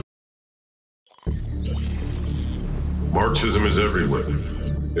Marxism is everywhere.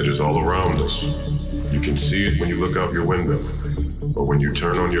 It is all around us. You can see it when you look out your window, or when you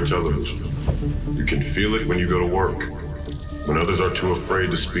turn on your television. You can feel it when you go to work, when others are too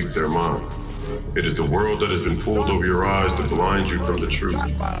afraid to speak their mind. It is the world that has been pulled over your eyes to blind you from the truth.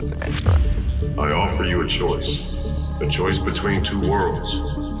 I offer you a choice between two worlds.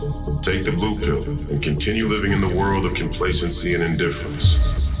 Take the blue pill and continue living in the world of complacency and indifference.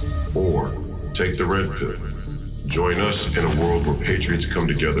 Or take the red pill. Join us in a world where patriots come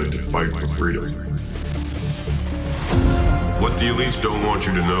together to fight for freedom. What the elites don't want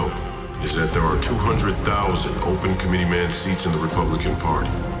you to know is that there are 200,000 open committeeman seats in the Republican Party.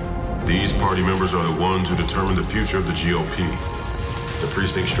 These party members are the ones who determine the future of the GOP. The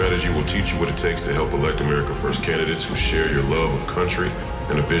precinct strategy will teach you what it takes to help elect America First candidates who share your love of country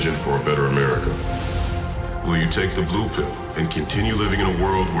and a vision for a better America. Will you take the blue pill and continue living in a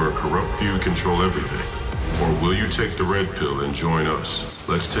world where a corrupt few control everything? Or will you take the red pill and join us?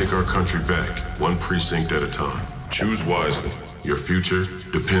 Let's take our country back, one precinct at a time. Choose wisely. Your future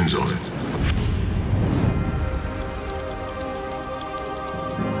depends on it.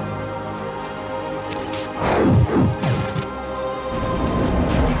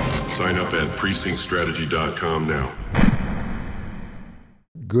 Sign up at precinctstrategy.com now.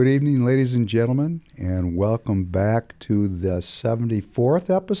 Good evening, ladies and gentlemen, and welcome back to the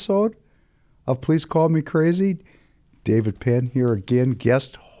 74th episode of Please Call Me Crazy. David Penn here again,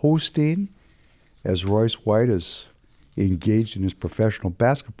 guest hosting, as Royce White is engaged in his professional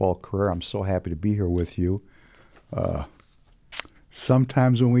basketball career. I'm so happy to be here with you.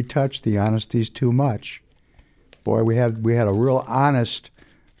 Sometimes when we touch, the honesty's too much. Boy, we had a real honest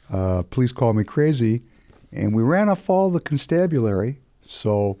Please Call Me Crazy, and we ran off all the constabulary.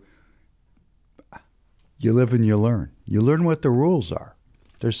 So you live and you learn. You learn what the rules are.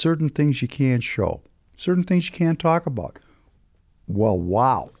 There's certain things you can't show, certain things you can't talk about. Well,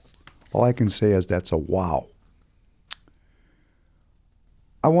 wow. All I can say is that's a wow.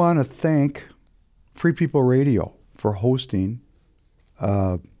 I want to thank Free People Radio for hosting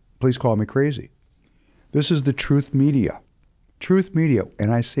Please Call Me Crazy. This is the Truth Media. Truth Media.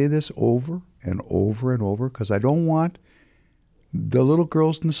 And I say this over and over and over because I don't want the little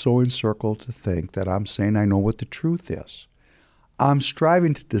girls in the sewing circle to think that I'm saying I know what the truth is. I'm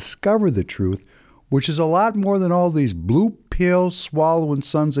striving to discover the truth, which is a lot more than all these blue pill swallowing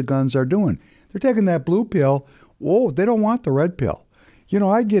sons of guns are doing. They're taking that blue pill. Whoa, they don't want the red pill. You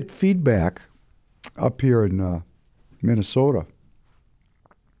know, I get feedback up here in Minnesota.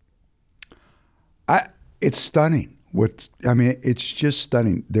 It's stunning. It's just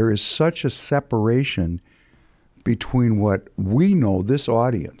stunning. There is such a separation between what we know, this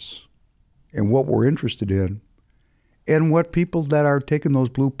audience, and what we're interested in, and what people that are taking those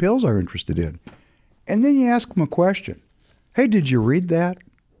blue pills are interested in. And then you ask them a question. Hey, did you read that?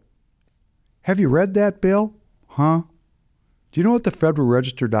 Have you read that bill? Huh? Do you know what the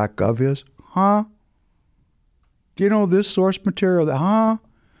federalregister.gov is? Huh? Do you know this source material? Huh?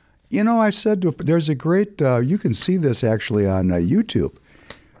 You know, I said there's a great, you can see this actually on YouTube.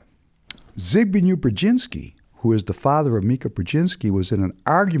 Zbigniew Brzezinski, who is the father of Mika Brzezinski, was in an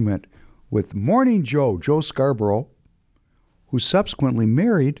argument with Morning Joe Scarborough, who subsequently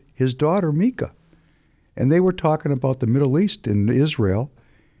married his daughter Mika. And they were talking about the Middle East and Israel.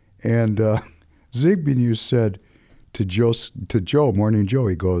 And Zbigniew said to Joe, Morning Joe,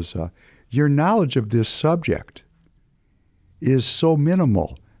 he goes, your knowledge of this subject is so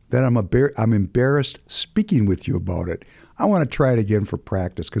minimal that I'm embarrassed speaking with you about it. I want to try it again for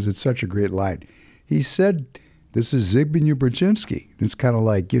practice because it's such a great line. He said, this is Zbigniew Brzezinski. It's kind of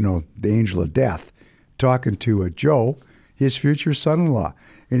like, the angel of death talking to Joe, his future son-in-law.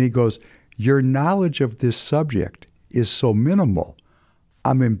 And he goes, your knowledge of this subject is so minimal,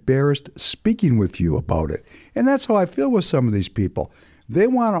 I'm embarrassed speaking with you about it. And that's how I feel with some of these people. They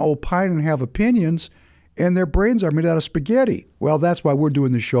want to opine and have opinions, and their brains are made out of spaghetti. Well, that's why we're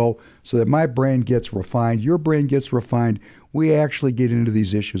doing the show, so that my brain gets refined, your brain gets refined. We actually get into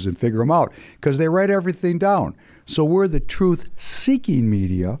these issues and figure them out, because they write everything down. So we're the truth-seeking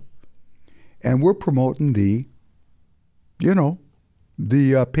media, and we're promoting the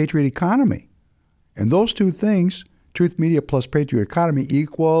patriot economy. And those two things, truth media plus patriot economy,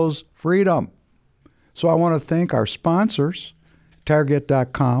 equals freedom. So I want to thank our sponsors,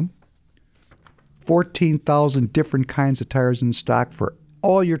 Target.com, 14,000 different kinds of tires in stock for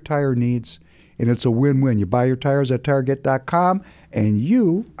all your tire needs, and it's a win-win. You buy your tires at Target.com, and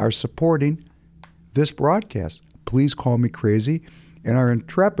you are supporting this broadcast. Please Call Me Crazy, and our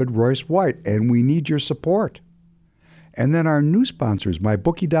intrepid Royce White, and we need your support. And then our new sponsors,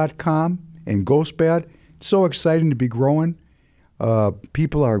 MyBookie.com and GhostBed, so exciting to be growing.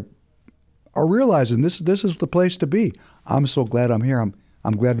 People are realizing this is the place to be. I'm so glad I'm here.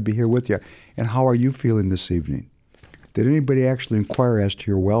 I'm glad to be here with you. And how are you feeling this evening? Did anybody actually inquire as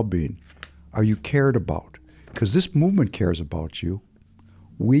to your well-being? Are you cared about? Because this movement cares about you.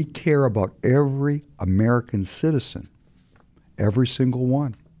 We care about every American citizen, every single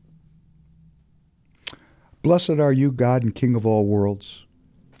one. Blessed are you, God and King of all worlds.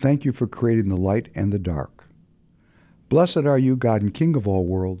 Thank you for creating the light and the dark. Blessed are you, God and King of all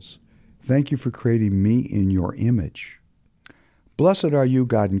worlds. Thank you for creating me in your image. Blessed are you,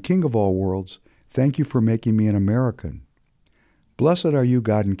 God and King of all worlds. Thank you for making me an American. Blessed are you,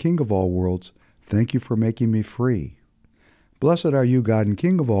 God and King of all worlds. Thank you for making me free. Blessed are you, God and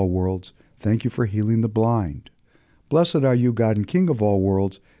King of all worlds. Thank you for healing the blind. Blessed are you, God and King of all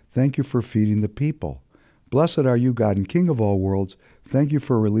worlds. Thank you for feeding the people. Blessed are you, God and King of all worlds. Thank you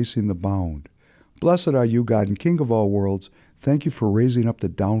for releasing the bound. Blessed are you, God and King of all worlds. Thank you for raising up the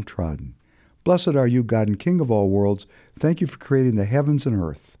downtrodden. Blessed are you, God and King of all worlds. Thank you for creating the heavens and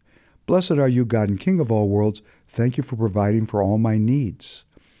earth. Blessed are you, God and King of all worlds. Thank you for providing for all my needs.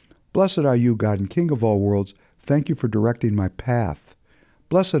 Blessed are you, God and King of all worlds. Thank you for directing my path.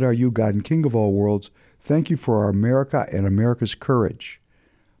 Blessed are you, God and King of all worlds. Thank you for our America and America's courage.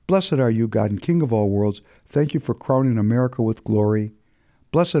 Blessed are you, God and King of all worlds. Thank you for crowning America with glory.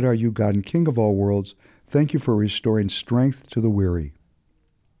 Blessed are you, God and King of all worlds. Thank you for restoring strength to the weary.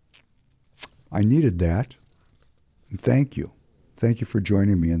 I needed that. And thank you. Thank you for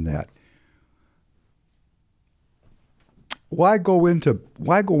joining me in that. Why go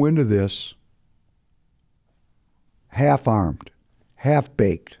into this half-armed,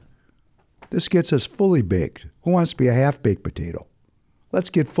 half-baked? This gets us fully baked. Who wants to be a half-baked potato? Let's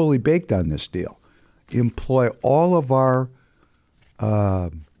get fully baked on this deal. Employ all of our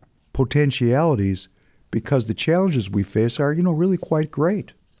potentialities, because the challenges we face are, really quite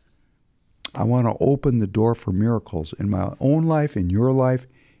great. I want to open the door for miracles in my own life, in your life,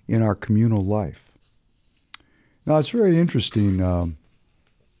 in our communal life. Now, it's very interesting. I'm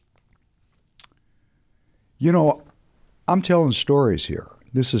telling stories here.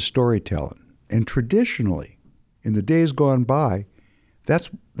 This is storytelling. And traditionally, in the days gone by,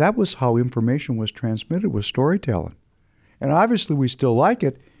 that was how information was transmitted, was storytelling. And obviously we still like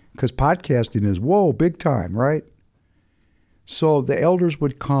it because podcasting is, big time, right? So the elders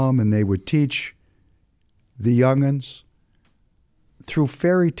would come and they would teach the young'uns through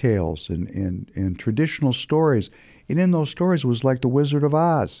fairy tales and traditional stories. And in those stories, it was like the Wizard of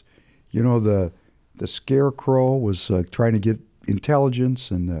Oz. The scarecrow was trying to get intelligence,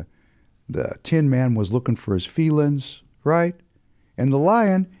 and the Tin Man was looking for his feelings, right? And the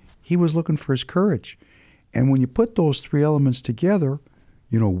lion, he was looking for his courage. And when you put those three elements together,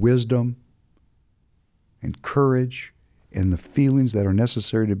 wisdom and courage and the feelings that are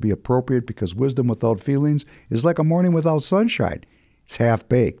necessary to be appropriate, because wisdom without feelings is like a morning without sunshine. It's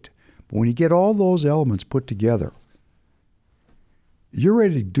half-baked. But when you get all those elements put together, you're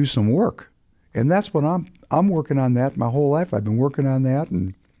ready to do some work. And that's what I'm working on that my whole life. I've been working on that.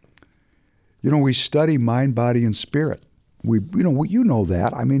 And, we study mind, body, and spirit. You know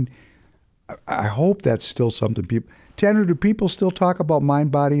that. I mean, I hope that's still something people... Tanner, do people still talk about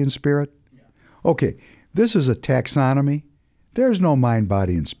mind, body, and spirit? Yeah. Okay, this is a taxonomy. There's no mind,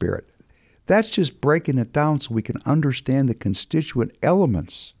 body, and spirit. That's just breaking it down so we can understand the constituent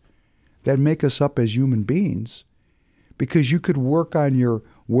elements that make us up as human beings. Because you could work on your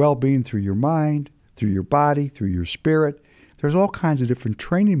well-being through your mind, through your body, through your spirit. There's all kinds of different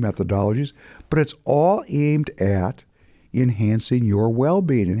training methodologies, but it's all aimed at enhancing your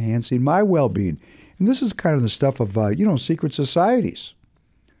well-being, enhancing my well-being. And this is kind of the stuff of, secret societies.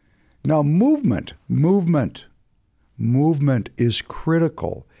 Now, movement is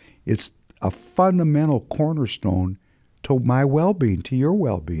critical. It's a fundamental cornerstone to my well-being, to your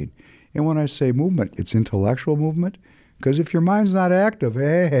well-being. And when I say movement, it's intellectual movement. Because if your mind's not active,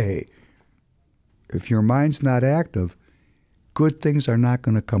 if your mind's not active, good things are not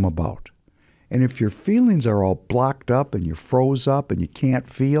going to come about. And if your feelings are all blocked up and you're froze up and you can't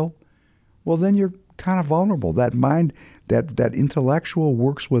feel, well, then you're kind of vulnerable. That mind, that intellectual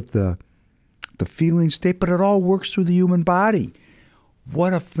works with the feeling state, but it all works through the human body.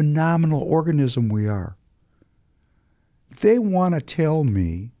 What a phenomenal organism we are. They want to tell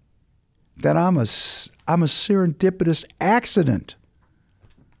me that I'm a serendipitous accident.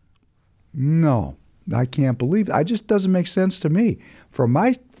 No, I can't believe it. It just doesn't make sense to me. From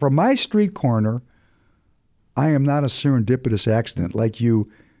my street corner, I am not a serendipitous accident. Like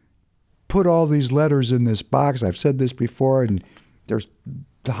you put all these letters in this box. I've said this before, and there's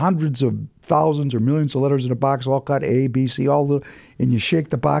the hundreds of thousands or millions of letters in a box, all cut A, B, C, and you shake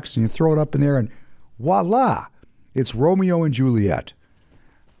the box and you throw it up in there and voila, it's Romeo and Juliet.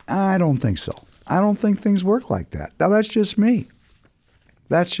 I don't think so. I don't think things work like that. Now, that's just me.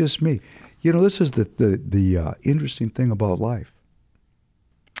 That's just me. You know, this is the interesting thing about life.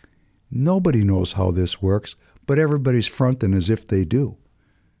 Nobody knows how this works, but everybody's fronting as if they do.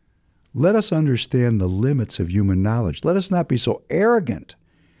 Let us understand the limits of human knowledge. Let us not be so arrogant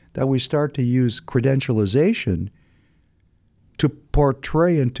that we start to use credentialization to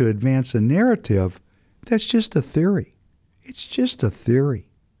portray and to advance a narrative that's just a theory. It's just a theory.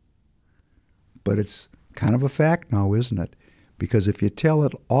 But it's kind of a fact now, isn't it? Because if you tell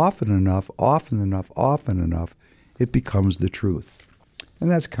it often enough, it becomes the truth. And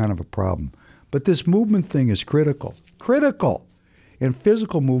that's kind of a problem. But this movement thing is critical. Critical! And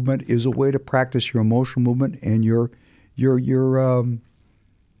physical movement is a way to practice your emotional movement and your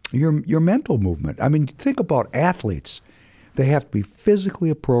mental movement. I mean, think about athletes. They have to be physically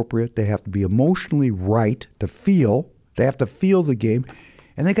appropriate. They have to be emotionally right to feel. They have to feel the game.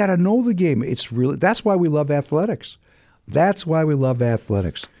 And they got to know the game. That's why we love athletics. That's why we love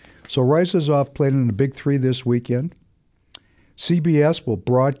athletics. So Royce is off playing in the Big Three this weekend. CBS will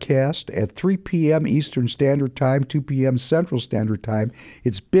broadcast at 3 p.m. Eastern Standard Time, 2 p.m. Central Standard Time.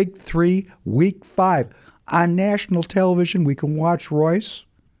 It's Big Three, Week 5. On national television, we can watch Royce.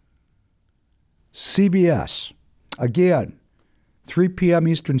 CBS. Again, 3 p.m.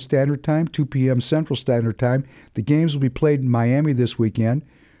 Eastern Standard Time, 2 p.m. Central Standard Time. The games will be played in Miami this weekend.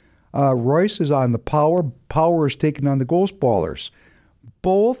 Royce is on the Power. Power is taking on the Ghost Ballers.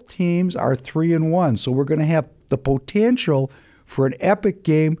 Both teams are 3-1, so we're going to have the potential for an epic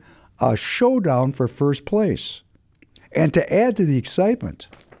game, a showdown for first place. And to add to the excitement,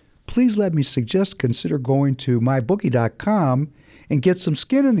 please let me consider going to mybookie.com and get some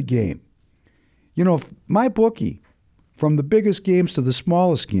skin in the game. You know, MyBookie, from the biggest games to the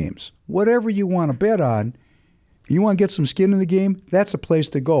smallest games, whatever you want to bet on, you want to get some skin in the game, that's a place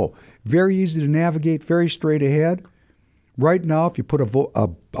to go. Very easy to navigate, very straight ahead. Right now, if you put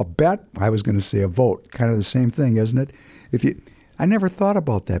a bet, I was going to say a vote, kind of the same thing, isn't it? I never thought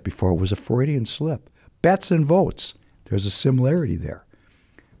about that before. It was a Freudian slip. Bets and votes, there's a similarity there.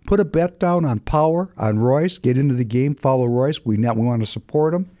 Put a bet down on Power, on Royce, get into the game, follow Royce. We want to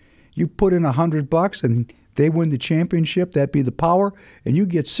support him. You put in $100 and they win the championship, that'd be the Power, and you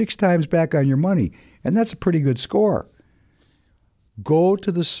get 6 times back on your money. And that's a pretty good score. Go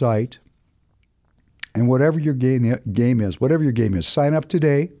to the site, and whatever your game is, sign up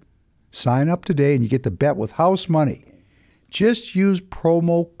today. Sign up today, and you get to bet with house money. Just use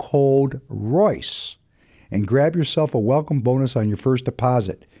promo code Royce and grab yourself a welcome bonus on your first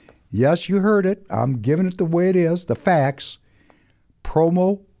deposit. Yes, you heard it. I'm giving it the way it is, the facts.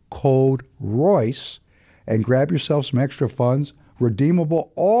 Promo code Royce and grab yourself some extra funds,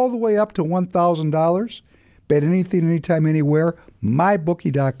 redeemable all the way up to $1,000. Bet anything, anytime, anywhere,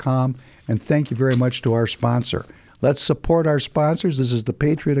 mybookie.com. And thank you very much to our sponsor. Let's support our sponsors. This is the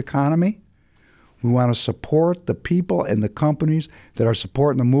Patriot Economy. We want to support the people and the companies that are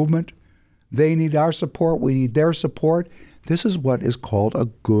supporting the movement. They need our support. We need their support. This is what is called a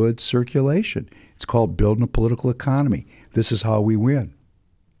good circulation. It's called building a political economy. This is how we win.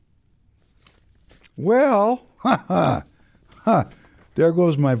 Well, there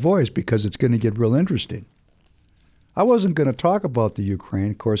goes my voice because it's going to get real interesting. I wasn't going to talk about the Ukraine,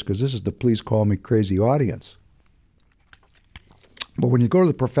 of course, because this is the Please Call Me Crazy audience. But when you go to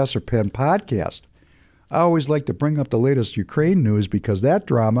the Professor Penn podcast, I always like to bring up the latest Ukraine news because that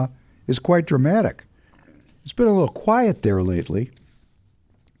drama is quite dramatic. It's been a little quiet there lately.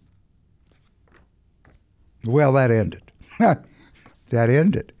 Well, that ended. That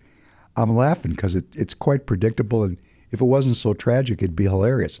ended. I'm laughing because it's quite predictable, and if it wasn't so tragic, it'd be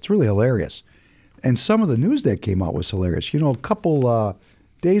hilarious. It's really hilarious. And some of the news that came out was hilarious. You know, a couple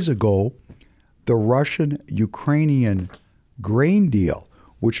days ago, the Russian-Ukrainian grain deal,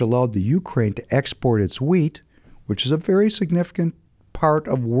 which allowed the Ukraine to export its wheat, which is a very significant part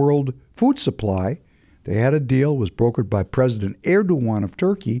of world food supply. They had a deal, was brokered by President Erdogan of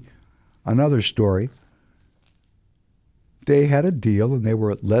Turkey. Another story. They had a deal, and they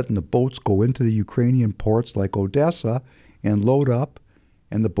were letting the boats go into the Ukrainian ports like Odessa and load up,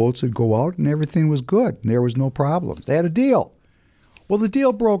 and the boats would go out, and everything was good, and there was no problem. They had a deal. Well, the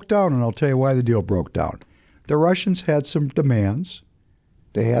deal broke down, and I'll tell you why the deal broke down. The Russians had some demands.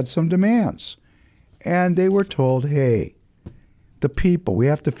 And they were told, hey, the people, we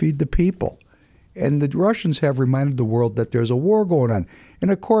have to feed the people. And the Russians have reminded the world that there's a war going on. And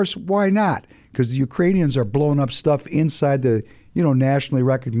of course, why not? Because the Ukrainians are blowing up stuff inside the, nationally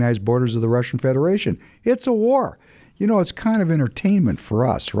recognized borders of the Russian Federation. It's a war. It's kind of entertainment for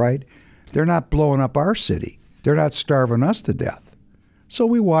us, right? They're not blowing up our city. They're not starving us to death. So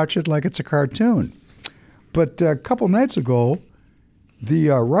we watch it like it's a cartoon. But a couple nights ago, the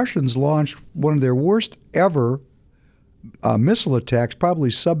Russians launched one of their worst ever missile attacks,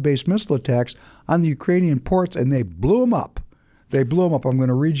 probably sub-based missile attacks, on the Ukrainian ports, and they blew them up. They blew them up. I'm going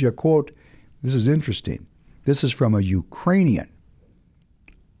to read you a quote. This is interesting. This is from a Ukrainian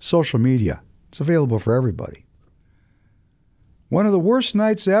social media. It's available for everybody. One of the worst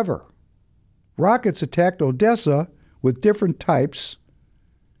nights ever. Rockets attacked Odessa with different types.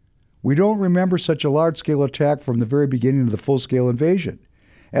 We don't remember such a large-scale attack from the very beginning of the full-scale invasion.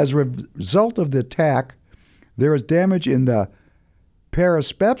 As a result of the attack, there is damage in the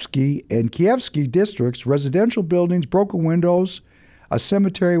Perespevsky and Kievsky districts, residential buildings, broken windows, a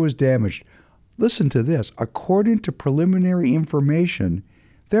cemetery was damaged. Listen to this. According to preliminary information,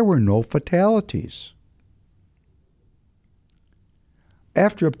 there were no fatalities.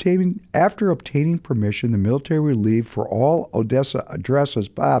 After obtaining permission, the military relieved for all Odessa addresses.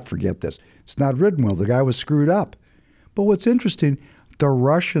 Forget this. It's not written well. The guy was screwed up. But what's interesting, the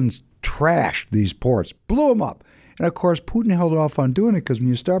Russians trashed these ports, blew them up. And of course, Putin held off on doing it because when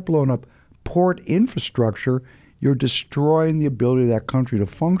you start blowing up port infrastructure, you're destroying the ability of that country to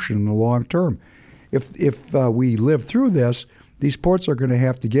function in the long term. If we live through this, these ports are going to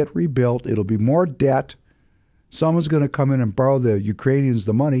have to get rebuilt. It'll be more debt. Someone's going to come in and borrow the Ukrainians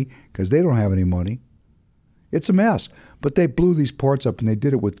the money because they don't have any money. It's a mess. But they blew these ports up, and they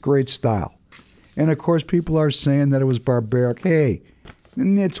did it with great style. And, of course, people are saying that it was barbaric. Hey,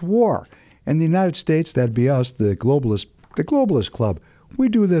 it's war. And the United States, that'd be us, the globalist club. We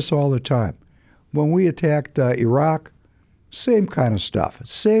do this all the time. When we attacked Iraq, same kind of stuff.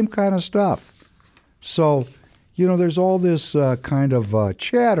 Same kind of stuff. So, there's all this kind of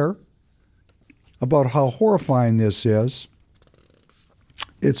chatter about how horrifying this is.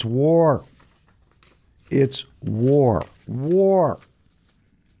 It's war. It's war. War.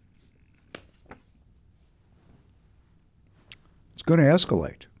 It's going to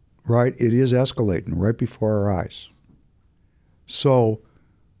escalate, right? It is escalating right before our eyes. So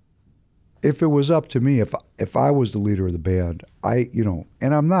if it was up to me, if I was the leader of the band, and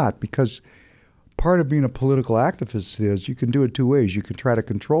I'm not, because part of being a political activist is you can do it two ways. You can try to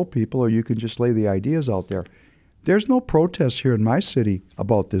control people, or you can just lay the ideas out there. There's no protests here in my city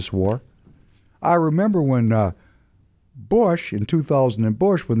about this war. I remember when Bush, in 2000,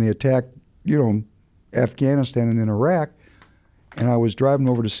 when they attacked, Afghanistan and then Iraq, and I was driving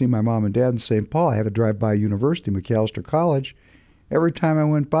over to see my mom and dad in St. Paul. I had to drive by University, McAllister College. Every time I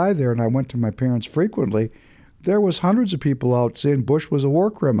went by there, and I went to my parents frequently, there was hundreds of people out saying Bush was a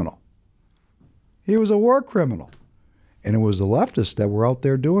war criminal. He was a war criminal. And it was the leftists that were out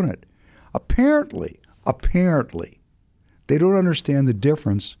there doing it. Apparently, they don't understand the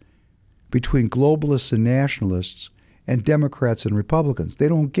difference between globalists and nationalists and Democrats and Republicans. They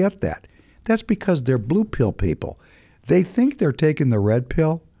don't get that. That's because they're blue pill people. They think they're taking the red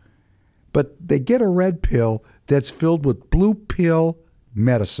pill, but they get a red pill that's filled with blue pill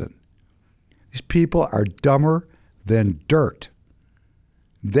medicine. These people are dumber than dirt.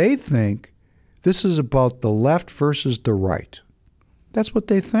 They think this is about the left versus the right. That's what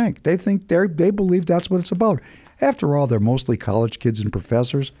they think. They believe that's what it's about. After all, they're mostly college kids and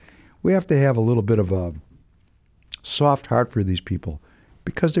professors. We have to have a little bit of a soft heart for these people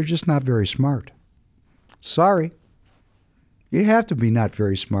because they're just not very smart. Sorry. You have to be not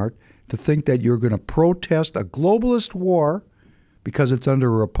very smart to think that you're going to protest a globalist war because it's under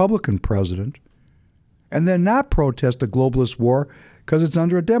a Republican president and then not protest a globalist war because it's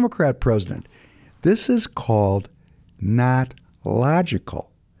under a Democrat president. This is called not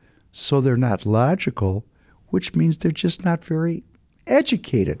logical. So they're not logical, which means they're just not very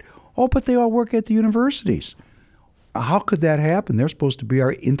educated. Oh, but they all work at the universities. How could that happen? They're supposed to be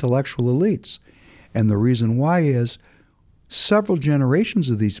our intellectual elites. And the reason why is several generations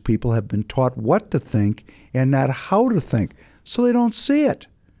of these people have been taught what to think and not how to think. So they don't see it.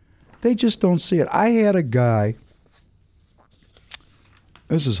 They just don't see it. I had a guy,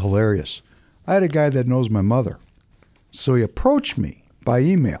 this is hilarious. I had a guy that knows my mother. So he approached me by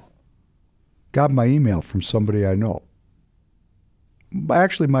email. Got my email from somebody I know.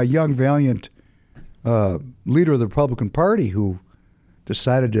 Actually, my young, valiant leader of the Republican Party who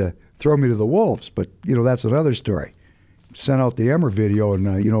decided to throw me to the wolves. But, that's another story. Sent out the Emmer video and,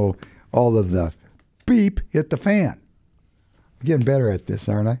 all of the beep hit the fan. I'm getting better at this,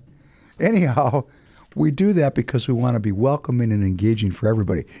 aren't I? Anyhow, we do that because we want to be welcoming and engaging for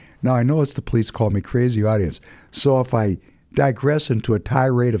everybody. Now, I know it's the Please Call Me Crazy audience, so if I digress into a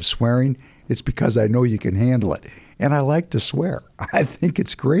tirade of swearing, it's because I know you can handle it. And I like to swear. I think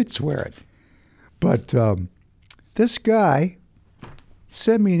it's great swearing. But this guy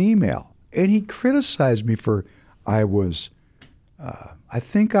sent me an email, and he criticized me for, I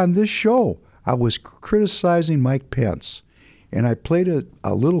think on this show, I was criticizing Mike Pence. And I played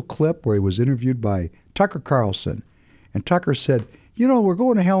a little clip where he was interviewed by Tucker Carlson. And Tucker said, we're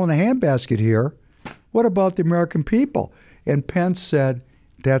going to hell in a handbasket here. What about the American people? And Pence said,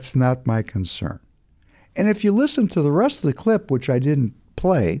 that's not my concern. And if you listen to the rest of the clip, which I didn't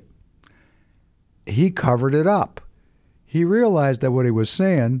play, he covered it up. He realized that what he was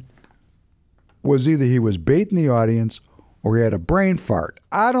saying was either he was baiting the audience or he had a brain fart.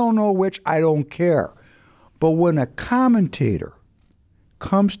 I don't know which, I don't care. But when a commentator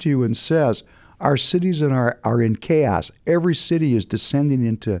comes to you and says, our cities are in chaos, every city is descending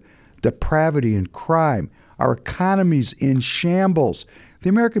into depravity and crime, our economy's in shambles, the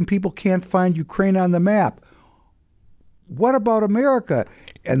American people can't find Ukraine on the map. What about America?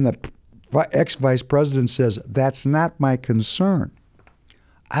 And the ex-vice president says, that's not my concern.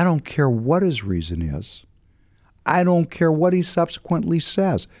 I don't care what his reason is. I don't care what he subsequently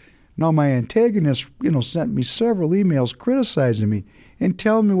says. Now, my antagonist, sent me several emails criticizing me and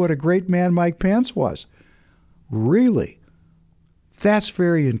telling me what a great man Mike Pence was. Really? That's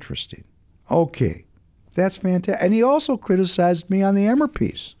very interesting. Okay. That's fantastic. And he also criticized me on the Emmer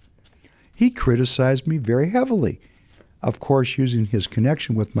piece. He criticized me very heavily, of course, using his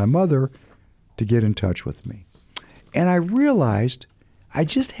connection with my mother to get in touch with me. And I realized I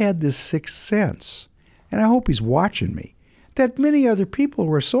just had this sixth sense, and I hope he's watching me, that many other people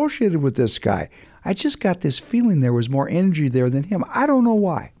were associated with this guy. I just got this feeling there was more energy there than him. I don't know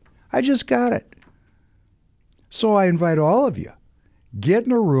why. I just got it. So I invite all of you, get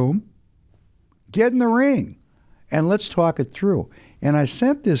in a room, get in the ring, and let's talk it through. And I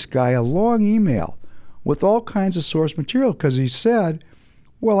sent this guy a long email with all kinds of source material because he said,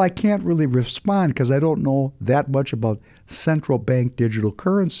 well, I can't really respond because I don't know that much about central bank digital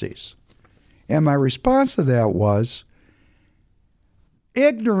currencies. And my response to that was,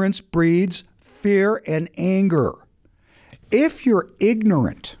 ignorance breeds fear and anger. If you're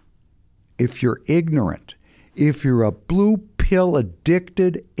ignorant, if you're a blue pill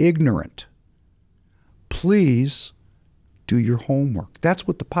addicted ignorant, please do your homework. That's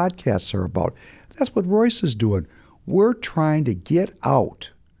what the podcasts are about. That's what Royce is doing. We're trying to get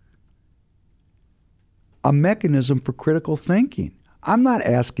out a mechanism for critical thinking. I'm not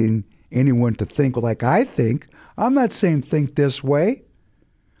asking anyone to think like I think. I'm not saying think this way.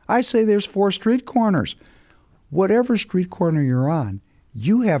 I say there's 4 street corners. Whatever street corner you're on,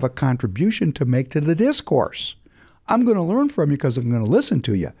 you have a contribution to make to the discourse. I'm going to learn from you because I'm going to listen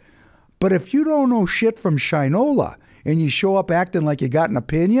to you. But if you don't know shit from Shinola and you show up acting like you got an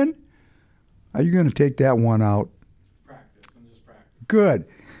opinion, are you going to take that one out? Practice. I'm just practicing. Good.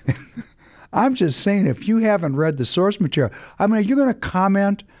 I'm just saying, if you haven't read the source material, you're going to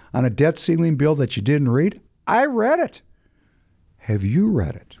comment on a debt ceiling bill that you didn't read? I read it. Have you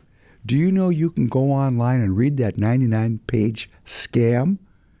read it? Do you know you can go online and read that 99-page scam?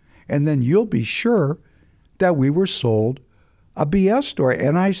 And then you'll be sure that we were sold a BS story.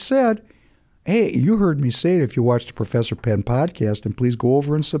 And I said, hey, you heard me say it if you watched the Professor Penn podcast, and please go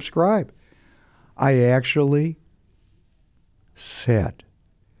over and subscribe. I actually said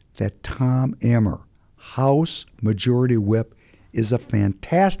that Tom Emmer, House Majority Whip, is a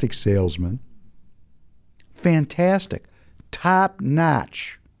fantastic salesman. Fantastic. Top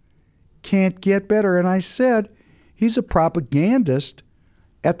notch. Can't get better. And I said he's a propagandist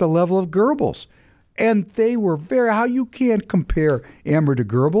at the level of Goebbels. And they were how you can't compare Emmer to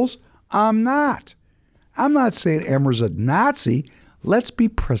Goebbels. I'm not saying Emmer's a Nazi. Let's be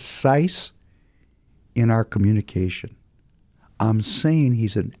precise in our communication. I'm saying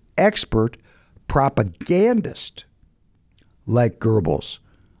he's an expert propagandist like Goebbels.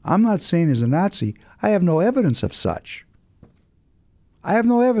 I'm not saying he's a Nazi. I have no evidence of such. I have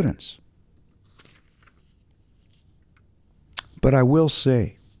no evidence. But I will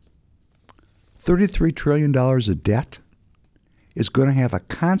say, $33 trillion of debt is going to have a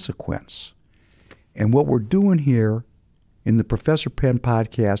consequence. And what we're doing here in the Professor Penn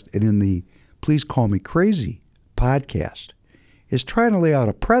podcast and in the Please Call Me Crazy podcast is trying to lay out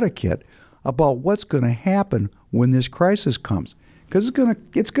a predicate about what's going to happen when this crisis comes. Because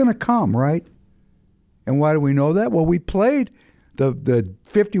it's going to come, right? And why do we know that? Well, we played the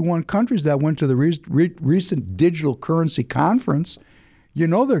 51 countries that went to the recent digital currency conference. You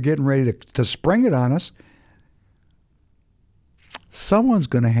know they're getting ready to spring it on us. Someone's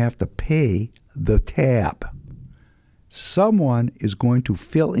going to have to pay the tab. Someone is going to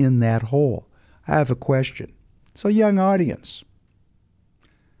fill in that hole. I have a question. So, young audience,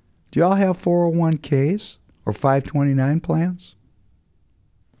 do y'all have 401ks or 529 plans?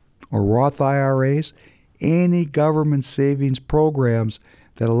 Or Roth IRAs? Any government savings programs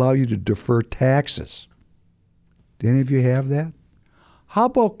that allow you to defer taxes? Do any of you have that? How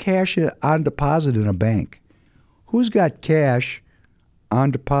about cash on deposit in a bank? Who's got cash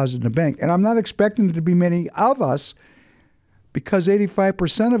on deposit in a bank? And I'm not expecting there to be many of us, because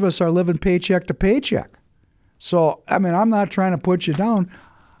 85% of us are living paycheck to paycheck. So, I mean, I'm not trying to put you down.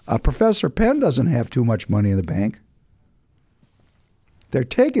 Professor Penn doesn't have too much money in the bank. They're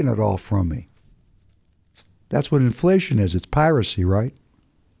taking it all from me. That's what inflation is. It's piracy, right?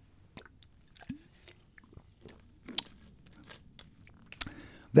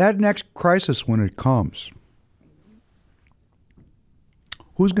 That next crisis, when it comes,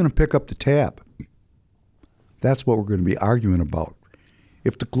 who's going to pick up the tab? That's what we're going to be arguing about.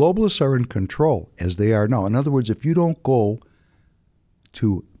 If the globalists are in control, as they are now, in other words, if you don't go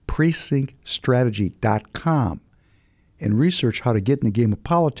to precinctstrategy.com and research how to get in the game of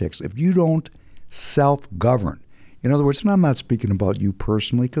politics, if you don't self-govern, in other words, and I'm not speaking about you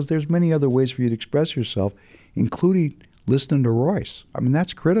personally, because there's many other ways for you to express yourself, including listening to Royce. I mean,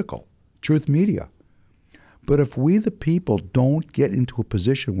 that's critical. Truth Media. But if we, the people, don't get into a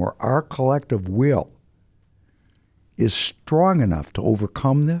position where our collective will is strong enough to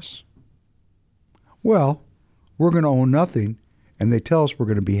overcome this, well, we're going to own nothing, and they tell us we're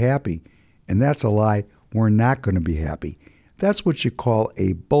going to be happy. And that's a lie. We're not going to be happy. That's what you call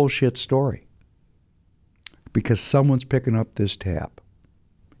a bullshit story. Because someone's picking up this tab.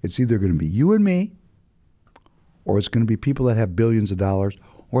 It's either going to be you and me, or it's going to be people that have billions of dollars,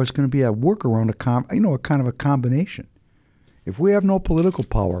 or it's going to be a workaround, a kind of a combination. If we have no political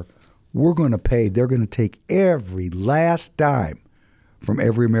power, we're going to pay. They're going to take every last dime from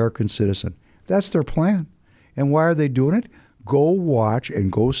every American citizen. That's their plan. And why are they doing it? Go watch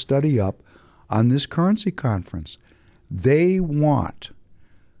and go study up on this currency conference. They want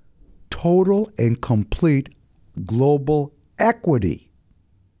total and complete global equity.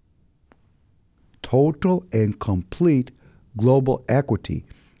 Total and complete global equity.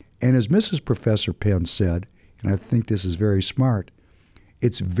 And as Mrs. Professor Penn said, and I think this is very smart,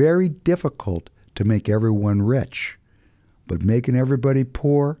 it's very difficult to make everyone rich, but making everybody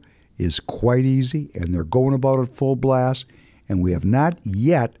poor is quite easy, and they're going about it full blast, and we have not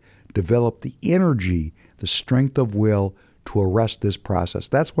yet developed the energy, the strength of will to arrest this process.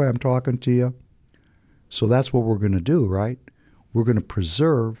 That's why I'm talking to you. So that's what we're going to do, right? We're going to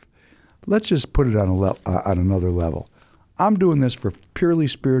preserve. Let's just put it on another level. I'm doing this for purely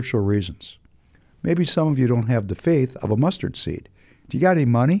spiritual reasons. Maybe some of you don't have the faith of a mustard seed. Do you got any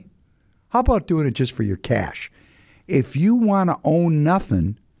money? How about doing it just for your cash? If you want to own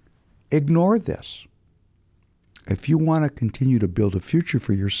nothing, ignore this. If you want to continue to build a future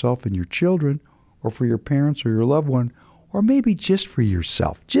for yourself and your children, or for your parents or your loved one, or maybe just for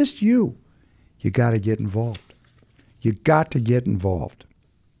yourself, just you got to get involved. You got to get involved.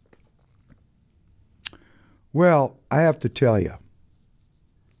 Well, I have to tell you,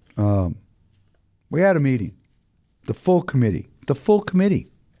 we had a meeting, the full committee.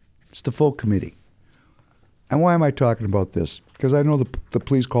 It's the full committee. And why am I talking about this? Because I know the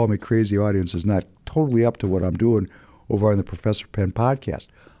Please Call Me Crazy audience is not totally up to what I'm doing over on the Professor Penn podcast.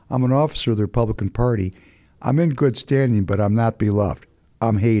 I'm an officer of the Republican Party. I'm in good standing, but I'm not beloved.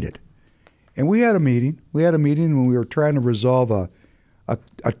 I'm hated. And we had a meeting. When we were trying to resolve a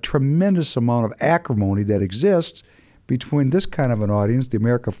tremendous amount of acrimony that exists between this kind of an audience, the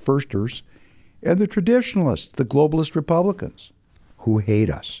America Firsters, and the traditionalists, the globalist Republicans, who hate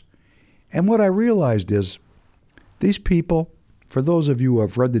us. And what I realized is these people, for those of you who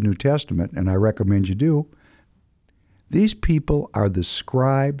have read the New Testament, and I recommend you do, these people are the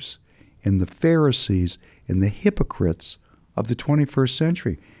scribes and the Pharisees and the hypocrites of the 21st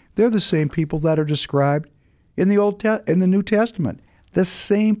century. They're the same people that are described in the New Testament. The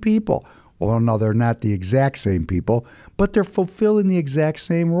same people. Well, no, they're not the exact same people, but they're fulfilling the exact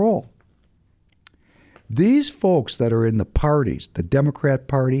same role. These folks that are in the parties, the Democrat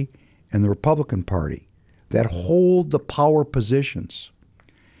Party and the Republican Party, that hold the power positions,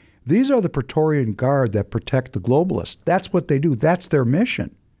 these are the Praetorian Guard that protect the globalists. That's what they do. That's their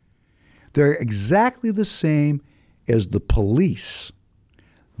mission. They're exactly the same as the police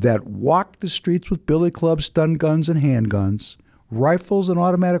that walk the streets with billy clubs, stun guns, and handguns, rifles and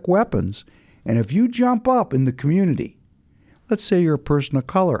automatic weapons. And if you jump up in the community, Let's say you're a person of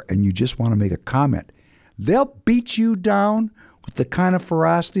color and you just want to make a comment. They'll beat you down with the kind of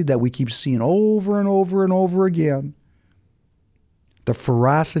ferocity that we keep seeing over and over and over again. The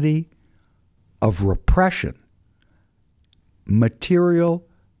ferocity of repression. Material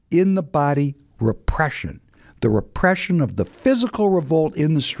in the body repression. The repression of the physical revolt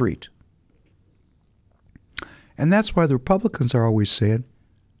in the street. And that's why the Republicans are always saying,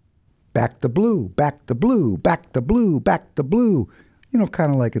 back the blue, back the blue, back the blue, back the blue. You know,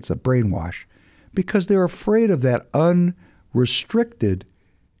 kind of like it's a brainwash. Because they're afraid of that unrestricted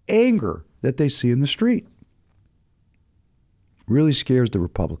anger that they see in the street. Really scares the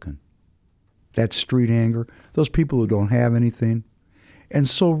Republican. That street anger, those people who don't have anything. And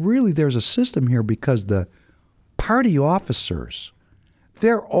so really there's a system here because the party officers,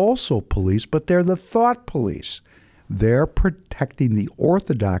 they're also police, but they're the thought police. They're protecting the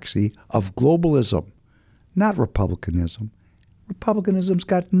orthodoxy of globalism, not republicanism. Republicanism's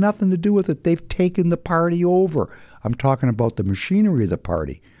got nothing to do with it. They've taken the party over. I'm talking about the machinery of the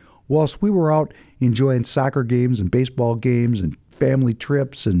party. Whilst we were out enjoying soccer games and baseball games and family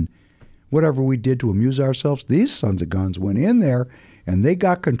trips and whatever we did to amuse ourselves, these sons of guns went in there and they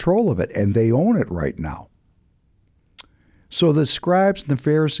got control of it and they own it right now. So the scribes and the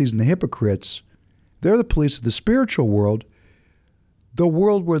Pharisees and the hypocrites, they're the police of the spiritual world, the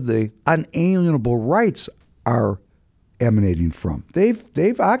world where the unalienable rights are emanating from.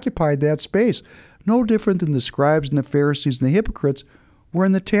 They've occupied that space. No different than the scribes and the Pharisees and the hypocrites were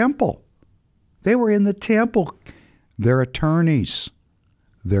in the temple. They were in the temple. They're attorneys.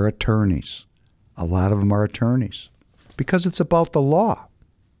 They're attorneys. A lot of them are attorneys because it's about the law.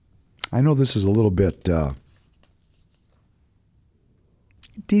 I know this is a little bit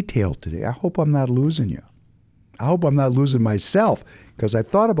detailed today. I hope I'm not losing you. I hope I'm not losing myself because I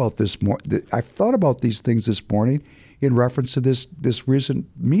thought about I thought about these things this morning in reference to this recent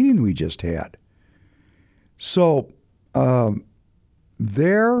meeting we just had. So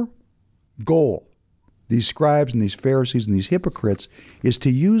their goal, these scribes and these Pharisees and these hypocrites, is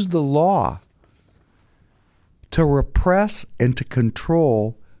to use the law to repress and to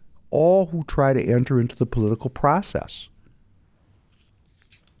control all who try to enter into the political process.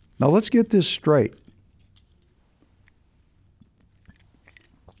 Now let's get this straight.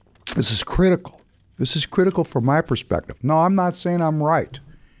 This is critical. This is critical from my perspective. No, I'm not saying I'm right.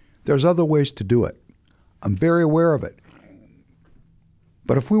 There's other ways to do it. I'm very aware of it.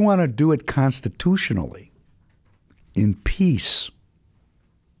 But if we want to do it constitutionally, in peace,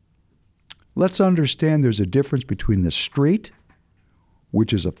 let's understand there's a difference between the street,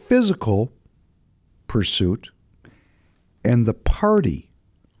 which is a physical pursuit, and the party,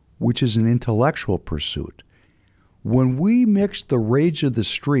 which is an intellectual pursuit. When we mix the rage of the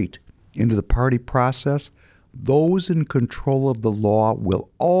street into the party process, those in control of the law will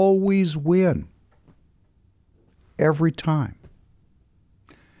always win. Every time.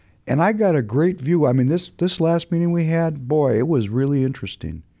 And I got a great view. I mean, this last meeting we had, boy, it was really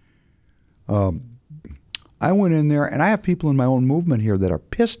interesting. I went in there, and I have people in my own movement here that are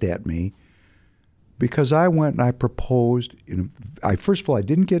pissed at me because I went and I proposed. First of all, I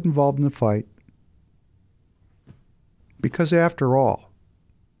didn't get involved in the fight because after all,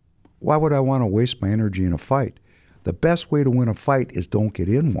 why would I want to waste my energy in a fight? The best way to win a fight is don't get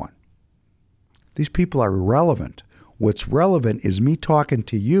in one. These people are irrelevant. What's relevant is me talking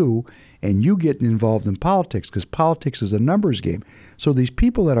to you and you getting involved in politics because politics is a numbers game. So these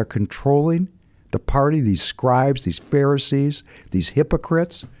people that are controlling the party, these scribes, these Pharisees, these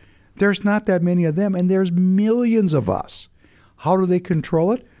hypocrites, there's not that many of them and there's millions of us. How do they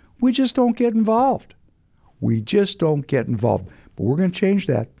control it? We just don't get involved. We just don't get involved. But we're going to change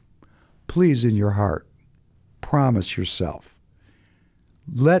that. Please, in your heart, promise yourself.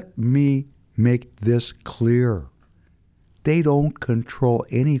 Let me make this clear. They don't control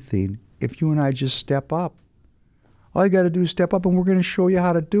anything if you and I just step up. All you got to do is step up, and we're going to show you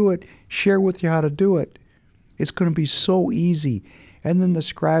how to do it, share with you how to do it. It's going to be so easy. And then the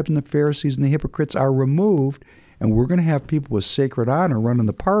scribes and the Pharisees and the hypocrites are removed, and we're going to have people with sacred honor running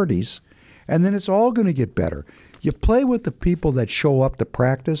the parties, and then it's all going to get better. You play with the people that show up to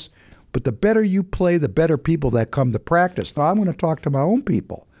practice, but the better you play, the better people that come to practice. Now, I'm going to talk to my own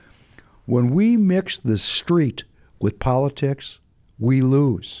people. When we mix the street with politics, we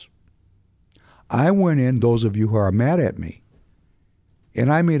lose. I went in, those of you who are mad at me,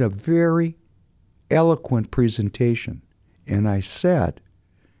 and I made a very eloquent presentation. And I said,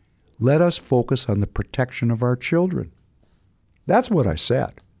 let us focus on the protection of our children. That's what I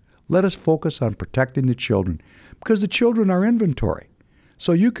said. Let us focus on protecting the children because the children are inventory.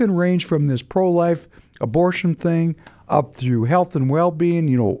 So you can range from this pro-life abortion thing up through health and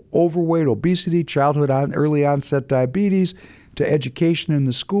well-being, overweight, obesity, early onset diabetes, to education in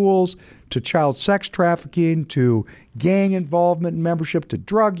the schools, to child sex trafficking, to gang involvement and membership, to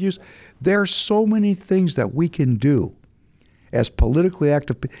drug use. There are so many things that we can do as politically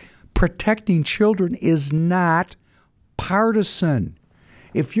active. Protecting children is not partisan.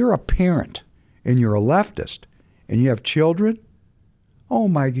 If you're a parent and you're a leftist and you have children, oh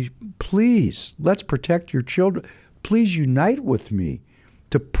my, please, let's protect your children. Please unite with me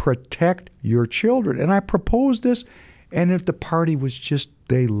to protect your children. And I proposed this, and if the party was just,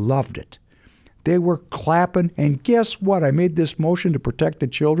 they loved it. They were clapping, and guess what? I made this motion to protect the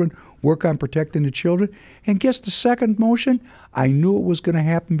children, work on protecting the children, and guess the second motion? I knew it was going to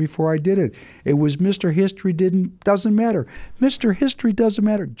happen before I did it. It was Mr. History doesn't matter. Mr. History doesn't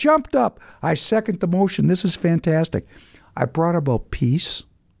matter. Jumped up. I second the motion. This is fantastic. I brought about peace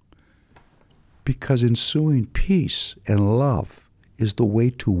because ensuing peace and love is the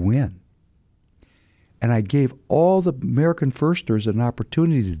way to win. And I gave all the American Firsters an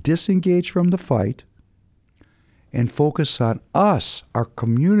opportunity to disengage from the fight and focus on us, our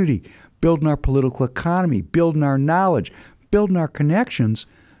community, building our political economy, building our knowledge, building our connections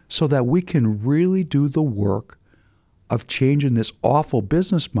so that we can really do the work of changing this awful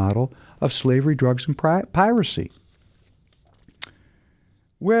business model of slavery, drugs, and piracy.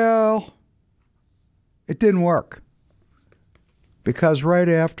 Well, it didn't work. Because right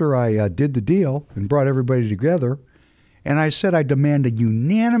after I did the deal and brought everybody together, and I said I demand a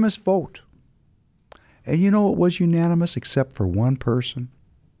unanimous vote. And you know it was unanimous except for one person?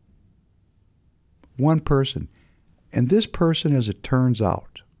 One person. And this person, as it turns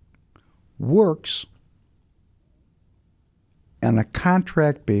out, works on a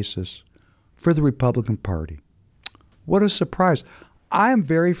contract basis for the Republican Party. What a surprise. I'm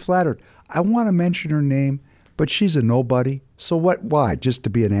very flattered. I want to mention her name, but she's a nobody. So what? Why? Just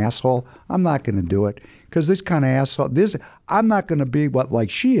to be an asshole? I'm not going to do it. Because this kind of asshole, I'm not going to be like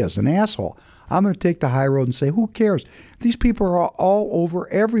she is, an asshole. I'm going to take the high road and say, who cares? These people are all over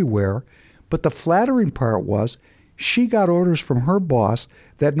everywhere. But the flattering part was she got orders from her boss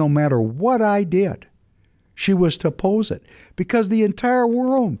that no matter what I did, she was to oppose it. Because the entire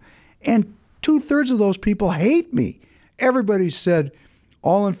world, and 2/3 of those people hate me. Everybody said,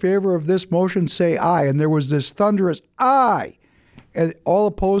 all in favor of this motion, say aye. And there was this thunderous aye. And all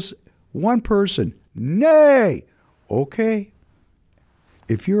opposed, one person, nay. Okay.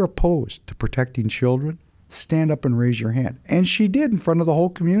 If you're opposed to protecting children, stand up and raise your hand. And she did in front of the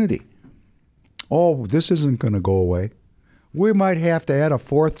whole community. Oh, this isn't going to go away. We might have to add a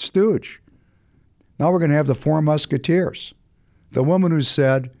fourth stooge. Now we're going to have the Four Musketeers. The woman who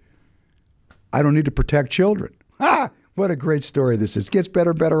said, I don't need to protect children. Ha! What a great story this is. It gets better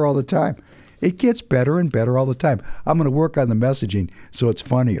and better all the time. It gets better and better all the time. I'm going to work on the messaging so it's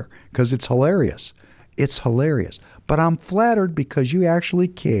funnier because it's hilarious. It's hilarious. But I'm flattered because you actually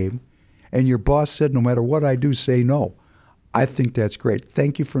came and your boss said, no matter what I do, say no. I think that's great.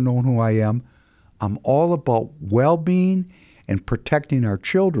 Thank you for knowing who I am. I'm all about well-being and protecting our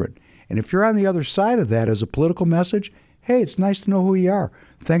children. And if you're on the other side of that as a political message, hey, it's nice to know who you are.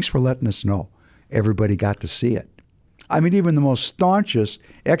 Thanks for letting us know. Everybody got to see it. I mean, even the most staunchest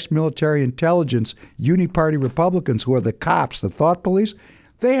ex-military intelligence uni-party Republicans who are the cops, the thought police,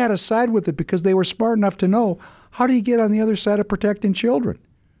 they had to side with it because they were smart enough to know, how do you get on the other side of protecting children?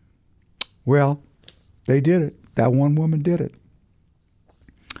 Well, they did it. That one woman did it.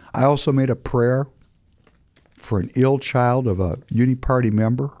 I also made a prayer for an ill child of a uni-party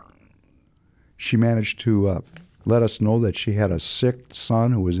member. She managed to let us know that she had a sick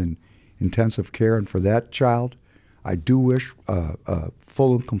son who was in intensive care, and for that child, I do wish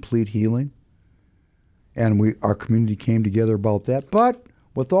full and complete healing. And our community came together about that. But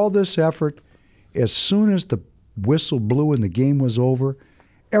with all this effort, as soon as the whistle blew and the game was over,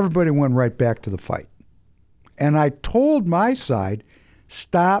 everybody went right back to the fight. And I told my side,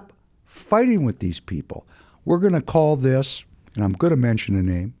 stop fighting with these people. We're going to call this, and I'm going to mention a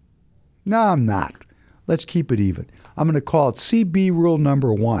name. No, I'm not. Let's keep it even. I'm going to call it CB rule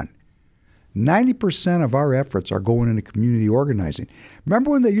number 1. 90% of our efforts are going into community organizing.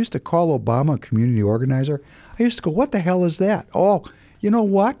 Remember when they used to call Obama a community organizer? I used to go, what the hell is that? Oh, you know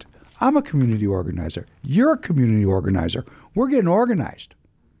what? I'm a community organizer. You're a community organizer. We're getting organized.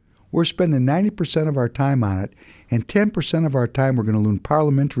 We're spending 90% of our time on it, and 10% of our time we're going to learn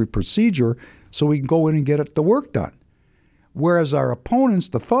parliamentary procedure so we can go in and get the work done. Whereas our opponents,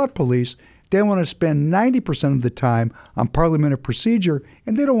 the thought police, they want to spend 90% of the time on parliamentary procedure,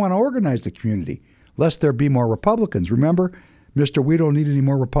 and they don't want to organize the community, lest there be more Republicans. Remember, Mr. We don't need any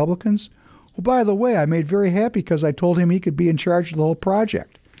more Republicans? by the way, I made very happy because I told him he could be in charge of the whole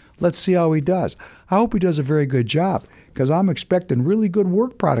project. Let's see how he does. I hope he does a very good job because I'm expecting really good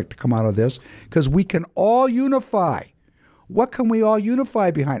work product to come out of this because we can all unify. What can we all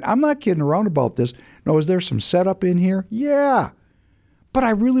unify behind? I'm not kidding around about this. No, is there some setup in here? Yeah. But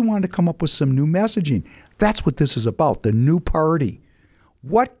I really wanted to come up with some new messaging. That's what this is about, the new party.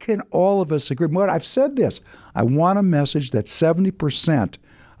 What can all of us agree? Well, I've said this. I want a message that 70%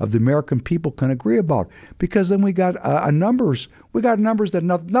 of the American people can agree about because then we got numbers. We got numbers that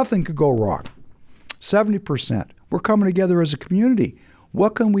nothing could go wrong. 70%. We're coming together as a community.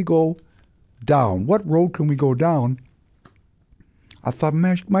 What can we go down? What road can we go down? I thought,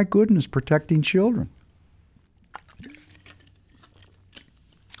 my goodness, protecting children.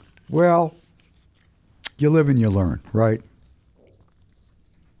 Well, you live and you learn, right?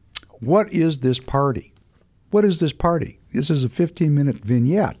 What is this party? What is this party? This is a 15-minute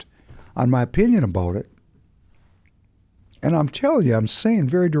vignette on my opinion about it. And I'm telling you, I'm saying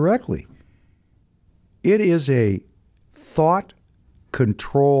very directly, it is a thought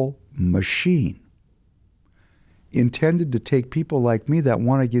control machine intended to take people like me that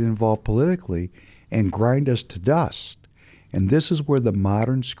want to get involved politically and grind us to dust. And this is where the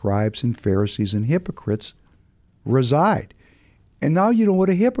modern scribes and Pharisees and hypocrites reside. And now you know what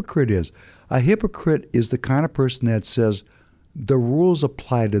a hypocrite is. A hypocrite is the kind of person that says, the rules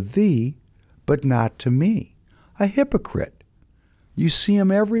apply to thee, but not to me. A hypocrite. You see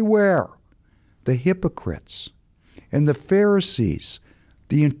them everywhere. The hypocrites. And the Pharisees,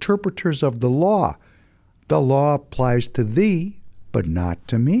 the interpreters of the law. The law applies to thee, but not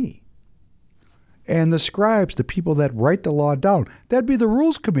to me. And the scribes, the people that write the law down, that'd be the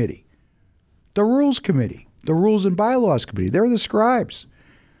rules committee. The rules committee. The rules and bylaws committee. They're the scribes.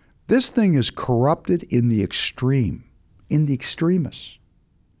 This thing is corrupted in the extreme, in the extremists.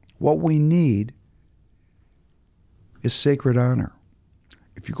 What we need is sacred honor.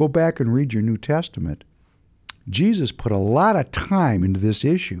 If you go back and read your New Testament, Jesus put a lot of time into this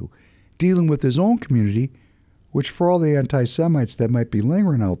issue, dealing with his own community, which for all the anti-Semites that might be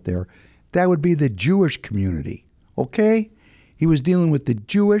lingering out there, that would be the Jewish community, okay? He was dealing with the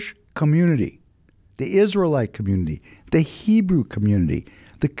Jewish community, the Israelite community, the Hebrew community,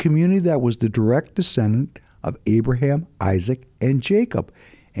 the community that was the direct descendant of Abraham, Isaac, and Jacob,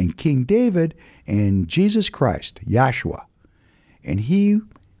 and King David, and Jesus Christ, Yahshua. And he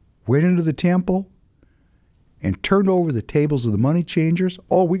went into the temple and turned over the tables of the money changers.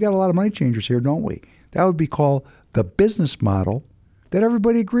 Oh, we got a lot of money changers here, don't we? That would be called the business model that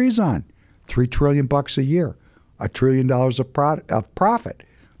everybody agrees on. $3 trillion a year, $1 trillion of profit,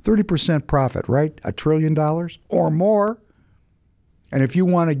 30% profit, right? $1 trillion or more. And if you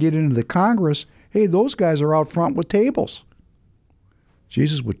want to get into the Congress, hey, those guys are out front with tables.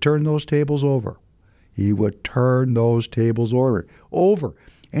 Jesus would turn those tables over. He would turn those tables over.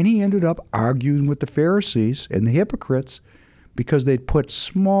 And he ended up arguing with the Pharisees and the hypocrites because they'd put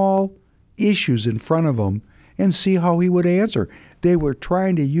small issues in front of him and see how he would answer. They were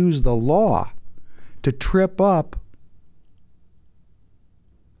trying to use the law to trip up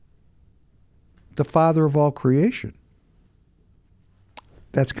the Father of all creation.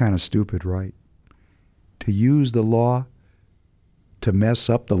 That's kind of stupid, right? To use the law to mess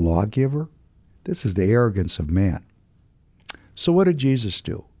up the lawgiver? This is the arrogance of man. So what did Jesus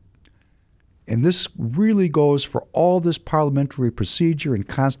do? And this really goes for all this parliamentary procedure and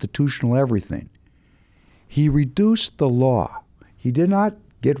constitutional everything. He reduced the law. He did not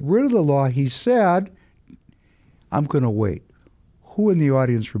get rid of the law. He said, I'm going to wait. Who in the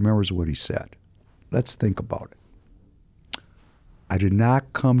audience remembers what he said? Let's think about it. I did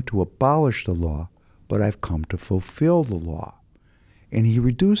not come to abolish the law, but I've come to fulfill the law. And he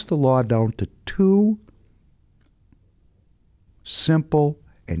reduced the law down to two simple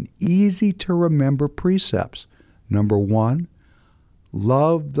and easy to remember precepts. Number one,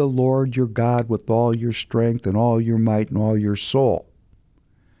 love the Lord your God with all your strength and all your might and all your soul.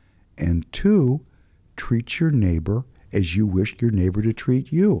 And two, treat your neighbor as you wish your neighbor to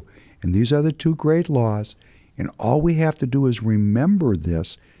treat you. And these are the two great laws. And all we have to do is remember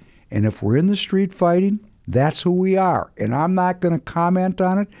this. And if we're in the street fighting, that's who we are. And I'm not going to comment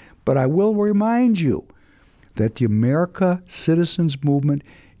on it, but I will remind you that the America Citizens Movement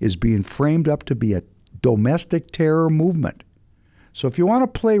is being framed up to be a domestic terror movement. So if you want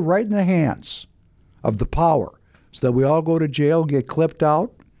to play right in the hands of the power so that we all go to jail and get clipped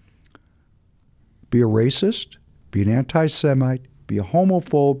out, be a racist, be an anti-Semite, be a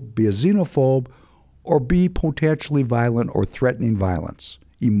homophobe, be a xenophobe, or be potentially violent or threatening violence,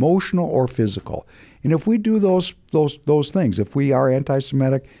 emotional or physical. And if we do those things, if we are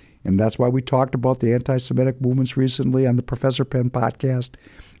anti-Semitic, And that's why we talked about the anti-Semitic movements recently on the Professor Penn podcast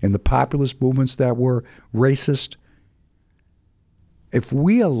and the populist movements that were racist. If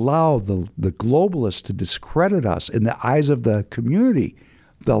we allow the globalists to discredit us in the eyes of the community,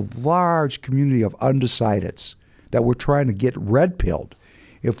 the large community of undecideds that we're trying to get red-pilled,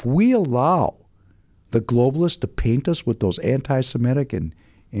 if we allow the globalists to paint us with those anti-Semitic and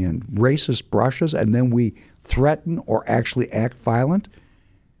racist brushes, and then we threaten or actually act violent,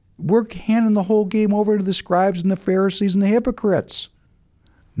 we're handing the whole game over to the scribes and the Pharisees and the hypocrites.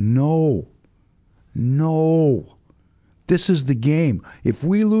 No. This is the game. If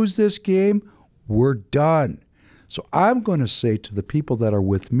we lose this game, we're done. So I'm going to say to the people that are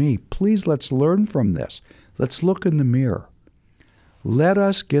with me, please let's learn from this. Let's look in the mirror. Let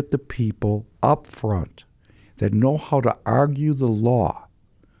us get the people up front that know how to argue the law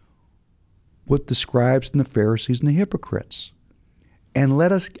with the scribes and the Pharisees and the hypocrites. And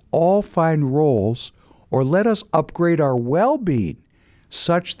let us all find roles, or let us upgrade our well-being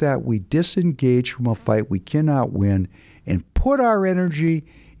such that we disengage from a fight we cannot win and put our energy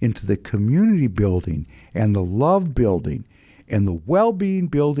into the community building and the love building and the well-being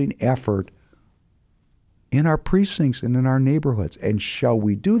building effort in our precincts and in our neighborhoods. And shall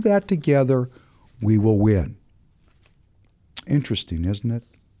we do that together, we will win. Interesting, isn't it?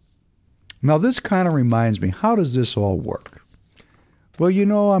 Now this kind of reminds me, how does this all work? Well, you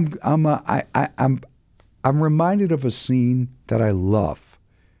know, I'm reminded of a scene that I love.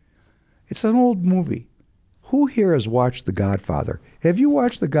 It's an old movie. Who here has watched The Godfather? Have you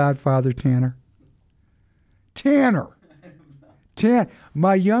watched The Godfather, Tanner? Tanner,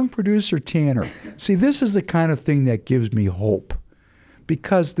 my young producer, Tanner. See, this is the kind of thing that gives me hope,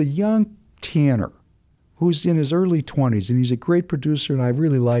 because the young Tanner, who's in his early 20s, and he's a great producer, and I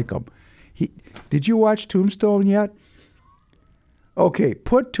really like him. Did you watch Tombstone yet? Okay,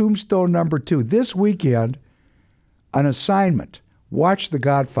 put Tombstone number 2. This weekend, an assignment, watch The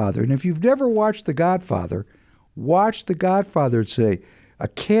Godfather. And if you've never watched The Godfather, watch The Godfather. It's a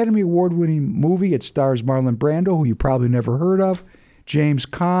Academy Award-winning movie. It stars Marlon Brando, who you probably never heard of, James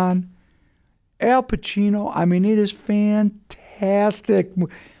Caan, Al Pacino. I mean, it is fantastic.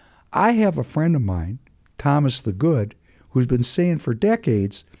 I have a friend of mine, Thomas the Good, who's been saying for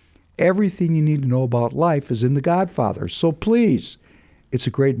decades, everything you need to know about life is in The Godfather. So please, it's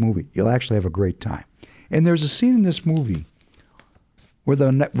a great movie. You'll actually have a great time. And there's a scene in this movie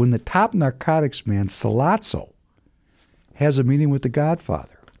where when the top narcotics man, Sollozzo, has a meeting with The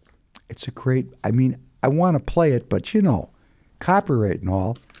Godfather. It's a great, I want to play it, but copyright and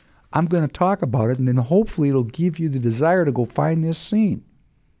all, I'm going to talk about it, and then hopefully it'll give you the desire to go find this scene.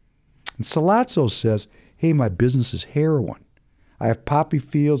 And Sollozzo says, hey, my business is heroin. I have poppy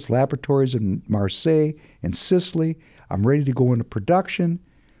fields, laboratories in Marseille and Sicily. I'm ready to go into production.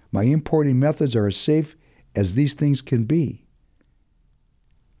 My importing methods are as safe as these things can be.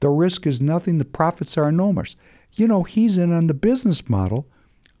 The risk is nothing. The profits are enormous. He's in on the business model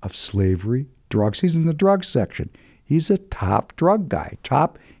of slavery, drugs. He's in the drug section. He's a top drug guy.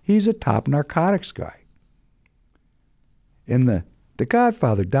 He's a top narcotics guy. In the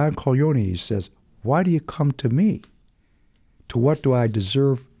Godfather, Don Corleone, he says, why do you come to me? To what do I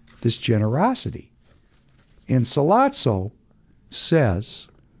deserve this generosity? And Sollozzo says,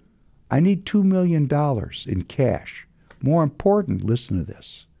 I need $2 million in cash. More important, listen to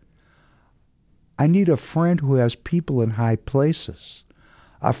this. I need a friend who has people in high places.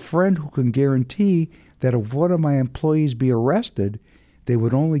 A friend who can guarantee that if one of my employees be arrested, they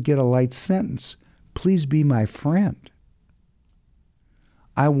would only get a light sentence. Please be my friend.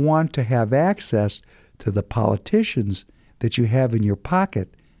 I want to have access to the politicians that you have in your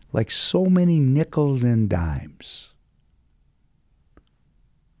pocket, like so many nickels and dimes.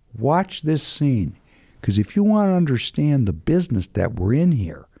 Watch this scene, because if you want to understand the business that we're in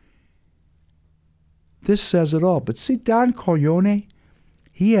here, this says it all. But see, Don Corleone,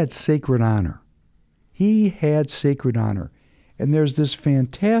 he had sacred honor. He had sacred honor. And there's this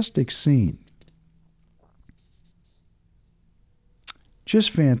fantastic scene.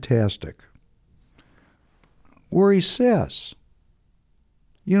 Just fantastic. Where he says,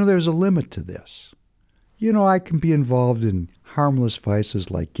 there's a limit to this. I can be involved in harmless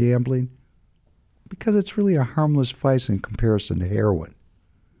vices like gambling because it's really a harmless vice in comparison to heroin.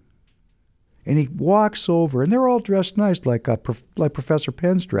 And he walks over, and they're all dressed nice, like Professor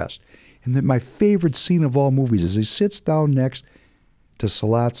Penn's dressed. And then my favorite scene of all movies is he sits down next to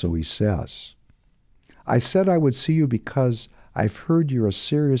Sollozzo. He says, I said I would see you because I've heard you're a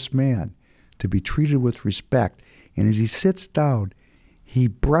serious man, to be treated with respect. And as he sits down, he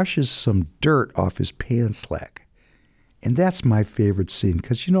brushes some dirt off his pants leg. And that's my favorite scene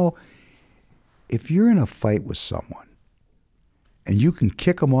because, you know, if you're in a fight with someone and you can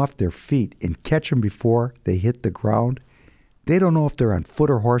kick them off their feet and catch them before they hit the ground, they don't know if they're on foot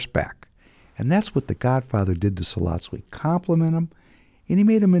or horseback. And that's what the Godfather did to Sollozzo. He complimented him, and he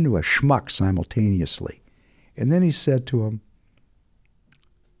made him into a schmuck simultaneously. And then he said to him,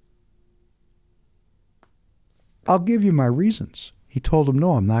 I'll give you my reasons. He told him,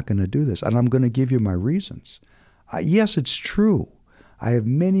 no, I'm not going to do this, and I'm going to give you my reasons. Yes, it's true. I have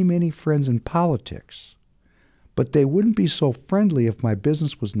many, many friends in politics, but they wouldn't be so friendly if my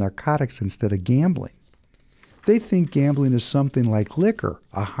business was narcotics instead of gambling. They think gambling is something like liquor,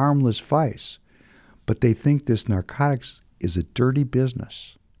 a harmless vice, but they think this narcotics is a dirty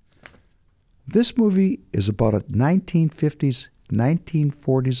business. This movie is about a 1950s,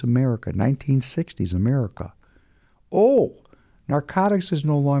 1940s America, 1960s America. Oh, narcotics is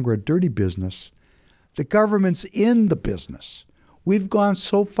no longer a dirty business. The government's in the business. We've gone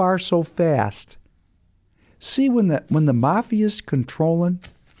so far so fast. See, when the mafia's controlling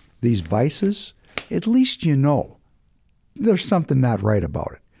these vices, at least you know there's something not right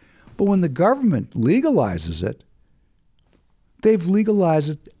about it. But when the government legalizes it, they've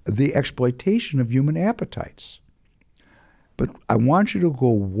legalized the exploitation of human appetites. But I want you to go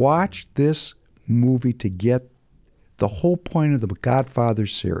watch this movie to get the whole point of the Godfather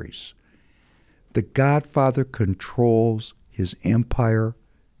series. The Godfather controls his empire,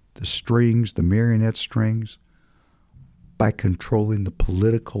 the strings, the marionette strings, by controlling the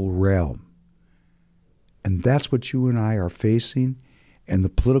political realm. And that's what you and I are facing. And the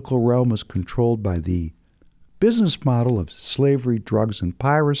political realm is controlled by the business model of slavery, drugs, and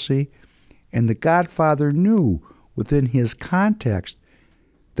piracy. And the Godfather knew within his context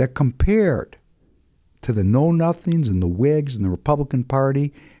that compared to the know-nothings and the Whigs and the Republican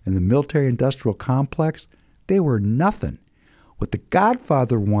Party and the military-industrial complex, they were nothing. What the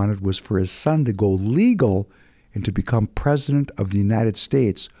Godfather wanted was for his son to go legal and to become president of the United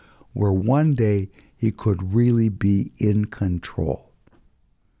States, where one day he could really be in control.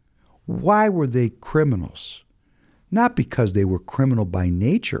 Why were they criminals? Not because they were criminal by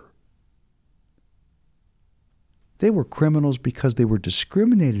nature. They were criminals because they were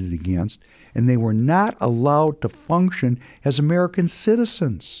discriminated against and they were not allowed to function as American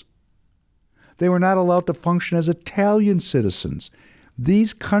citizens. They were not allowed to function as Italian citizens.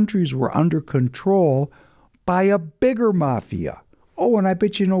 These countries were under control by a bigger mafia. Oh, and I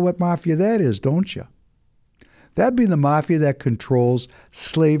bet you know what mafia that is, don't you? That'd be the mafia that controls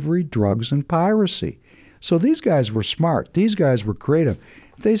slavery, drugs, and piracy. So these guys were smart. These guys were creative.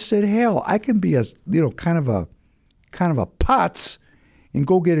 They said, hell, I can be a, kind of a putz and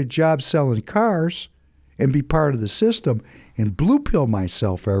go get a job selling cars and be part of the system and blue pill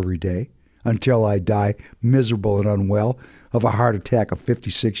myself every day until I die miserable and unwell of a heart attack of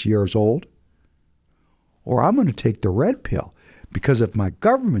 56 years old. Or I'm going to take the red pill because if my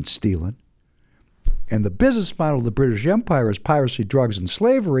government's stealing and the business model of the British Empire is piracy, drugs, and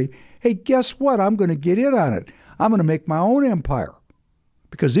slavery, hey, guess what? I'm going to get in on it. I'm going to make my own empire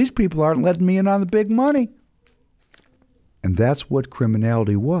because these people aren't letting me in on the big money. And that's what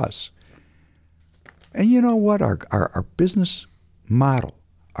criminality was. And you know what? Our business model,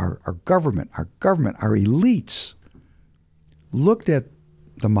 our government, our elites looked at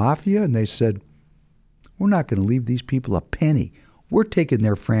the mafia and they said, we're not going to leave these people a penny. We're taking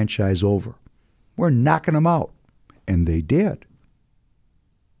their franchise over. We're knocking them out. And they did.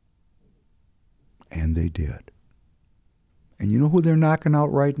 And they did. And you know who they're knocking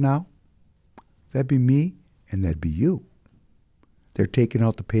out right now? That'd be me and that'd be you. They're taking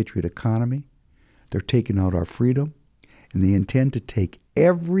out the patriot economy. They're taking out our freedom. And they intend to take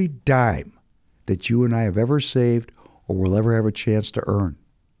every dime that you and I have ever saved or will ever have a chance to earn.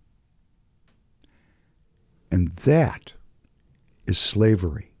 And that is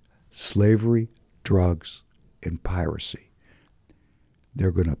slavery. Slavery, drugs, and piracy.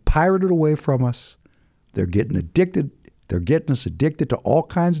 They're going to pirate it away from us. They're getting addicted. They're getting us addicted to all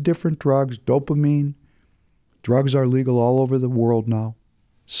kinds of different drugs, dopamine. Drugs are legal all over the world now.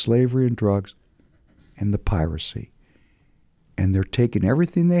 Slavery and drugs and the piracy. And they're taking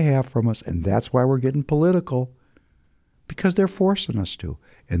everything they have from us, and that's why we're getting political, because they're forcing us to.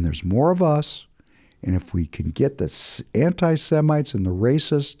 And there's more of us, and if we can get the anti-Semites and the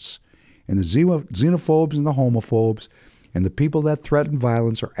racists and the xenophobes and the homophobes and the people that threaten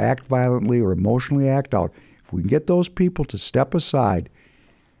violence or act violently or emotionally act out, if we can get those people to step aside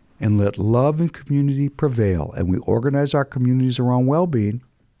and let love and community prevail, and we organize our communities around well-being,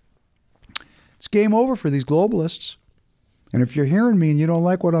 it's game over for these globalists. And if you're hearing me and you don't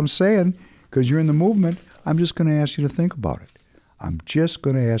like what I'm saying because you're in the movement, I'm just going to ask you to think about it. I'm just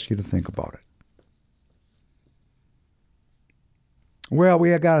going to ask you to think about it. Well,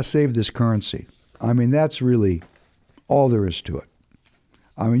 we got to save this currency. I mean, that's really all there is to it.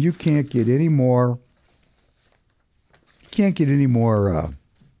 I mean, you can't get any more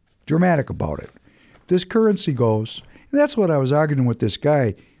dramatic about it. This currency goes, and that's what I was arguing with this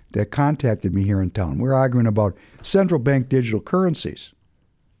guy that contacted me here in town. We're arguing about central bank digital currencies.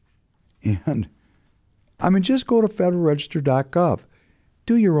 And, I mean, just go to federalregister.gov.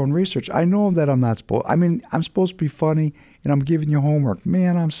 Do your own research. I know that I'm supposed to be funny, and I'm giving you homework.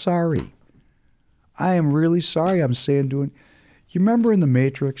 Man, I'm sorry. I am really sorry. You remember in The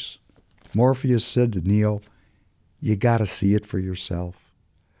Matrix, Morpheus said to Neo, you got to see it for yourself.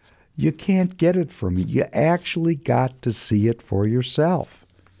 You can't get it from me. You actually got to see it for yourself.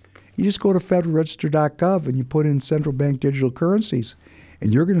 You just go to federalregister.gov and you put in central bank digital currencies,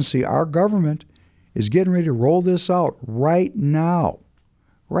 and you're going to see our government is getting ready to roll this out right now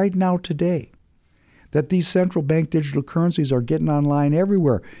today. That these central bank digital currencies are getting online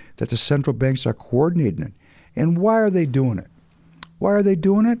everywhere, that the central banks are coordinating it. And why are they doing it? Why are they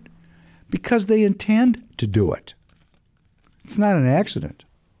doing it? Because they intend to do it. It's not an accident.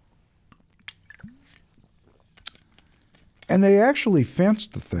 And they actually fence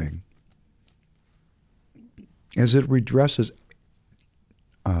the thing as it redresses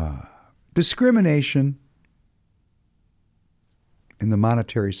discrimination in the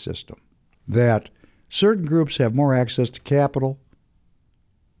monetary system. That certain groups have more access to capital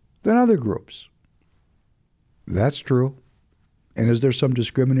than other groups. That's true. And is there some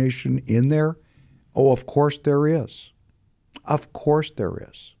discrimination in there? Oh, of course there is. Of course there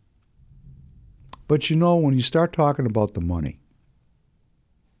is. But you know, when you start talking about the money,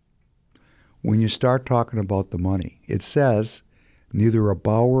 it says neither a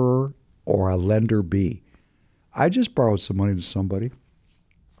borrower or a lender be. I just borrowed some money to somebody.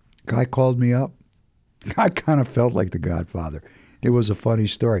 Guy called me up. I kind of felt like the Godfather. It was a funny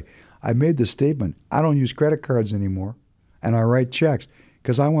story. I made the statement, I don't use credit cards anymore, and I write checks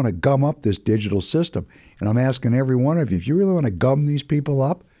because I want to gum up this digital system. And I'm asking every one of you, if you really want to gum these people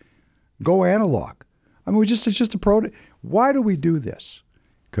up, go analog. I mean, it's just a product. Why do we do this?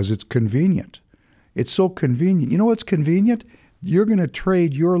 Because it's convenient. It's so convenient. You know what's convenient? You're going to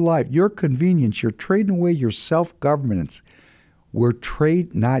trade your life, your convenience. You're trading away your self-governance. We are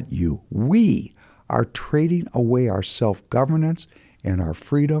trading away our self-governance and our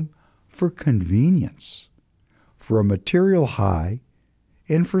freedom for convenience, for a material high,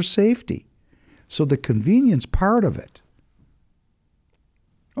 and for safety. So the convenience part of it.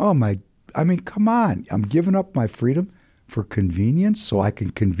 Come on. I'm giving up my freedom for convenience so I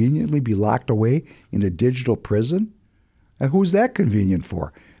can conveniently be locked away in a digital prison? And who's that convenient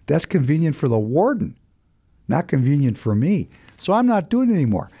for? That's convenient for the warden, not convenient for me. So I'm not doing it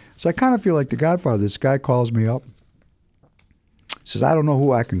anymore. So I kind of feel like the Godfather. This guy calls me up, says, I don't know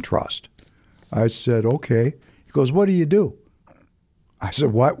who I can trust. I said, okay. He goes, what do you do? I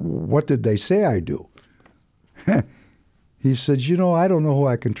said, what did they say I do? He said, I don't know who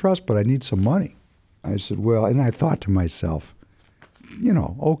I can trust, but I need some money. I said, well, and I thought to myself,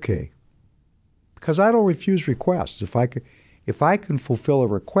 okay. Because I don't refuse requests. If I can fulfill a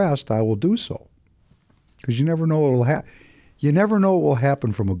request, I will do so. Because you never know what will happen. You never know what will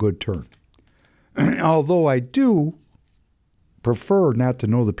happen from a good turn. Although I do prefer not to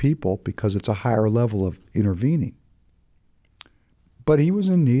know the people because it's a higher level of intervening. But he was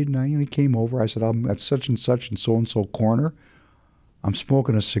in need, and he came over. I said, I'm at such and so corner. I'm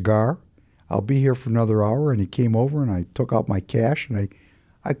smoking a cigar. I'll be here for another hour. And he came over, and I took out my cash, and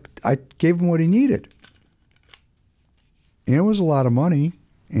I gave him what he needed. And it was a lot of money,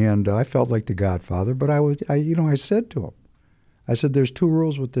 and I felt like the Godfather. But I said to him, I said, there's two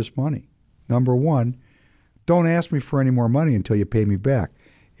rules with this money. Number one, don't ask me for any more money until you pay me back.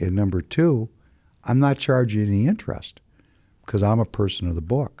 And number two, I'm not charging any interest because I'm a person of the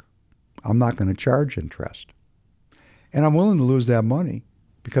book. I'm not going to charge interest. And I'm willing to lose that money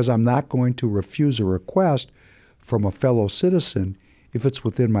because I'm not going to refuse a request from a fellow citizen if it's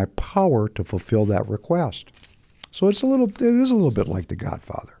within my power to fulfill that request. So it is a little bit like the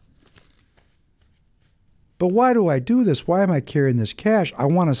Godfather. But why do I do this? Why am I carrying this cash? I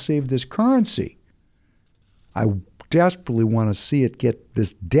want to save this currency. I desperately want to see it get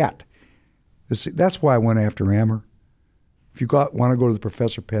this debt. That's why I went after Amber. If you want to go to the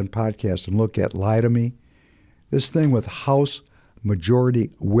Professor Penn podcast and look at Lie to Me, this thing with House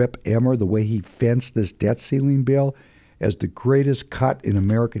Majority Whip Emmer, the way he fenced this debt ceiling bill as the greatest cut in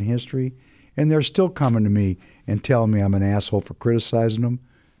American history, and they're still coming to me and telling me I'm an asshole for criticizing them,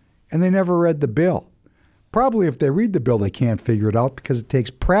 and they never read the bill. Probably if they read the bill, they can't figure it out because it takes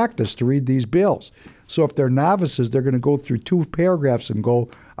practice to read these bills. So if they're novices, they're going to go through 2 paragraphs and go,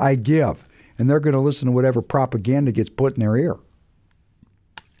 I give. And they're going to listen to whatever propaganda gets put in their ear.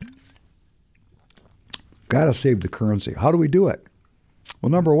 Got to save the currency. How do we do it? Well,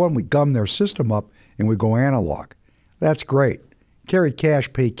 number one, we gum their system up and we go analog. That's great. Carry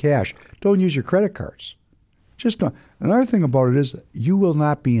cash, pay cash. Don't use your credit cards. Just don't. Another thing about it is you will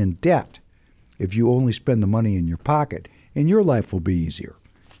not be in debt if you only spend the money in your pocket, and your life will be easier.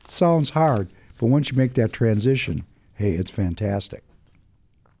 It sounds hard, but once you make that transition, hey, it's fantastic.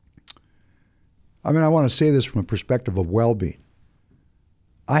 I mean, I want to say this from a perspective of well-being.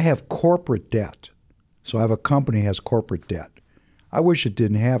 I have corporate debt. So I have a company that has corporate debt. I wish it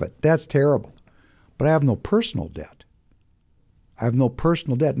didn't have it. That's terrible. But I have no personal debt. I have no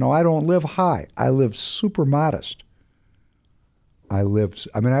personal debt. No, I don't live high. I live super modest. I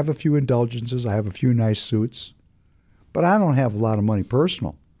have a few indulgences. I have a few nice suits. But I don't have a lot of money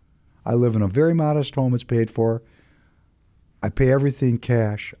personal. I live in a very modest home. It's paid for. I pay everything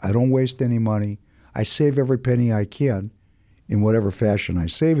cash. I don't waste any money. I save every penny I can in whatever fashion I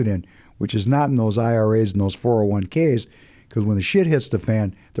save it in, which is not in those IRAs and those 401ks, because when the shit hits the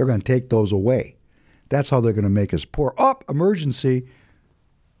fan, they're going to take those away. That's how they're going to make us poor. Emergency,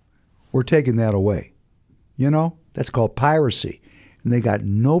 we're taking that away. You know, that's called piracy. And they got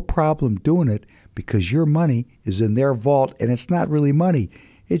no problem doing it because your money is in their vault, and it's not really money.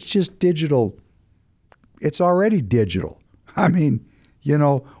 It's just digital. It's already digital. I mean, you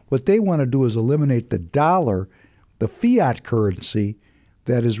know, what they want to do is eliminate the dollar, the fiat currency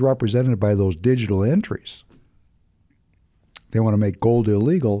that is represented by those digital entries. They want to make gold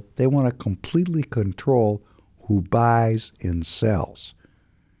illegal. They want to completely control who buys and sells.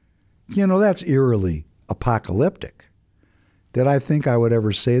 You know, that's eerily apocalyptic. Did I think I would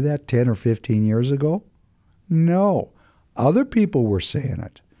ever say that 10 or 15 years ago? No. Other people were saying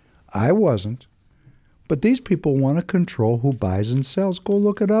it. I wasn't. But these people want to control who buys and sells. Go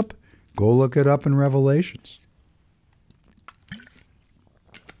look it up. Go look it up in Revelations.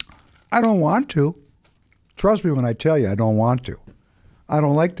 I don't want to. Trust me when I tell you I don't want to. I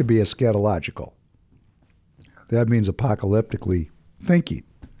don't like to be eschatological. That means apocalyptically thinking,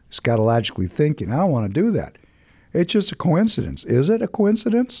 eschatologically thinking. I don't want to do that. It's just a coincidence. Is it a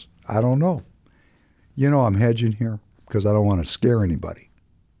coincidence? I don't know. You know, I'm hedging here because I don't want to scare anybody.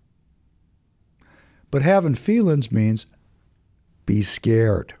 But having feelings means be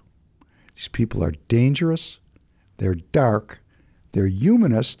scared. These people are dangerous. They're dark. They're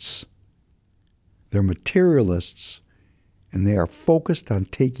humanists. They're materialists. And they are focused on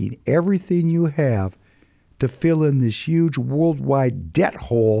taking everything you have to fill in this huge worldwide debt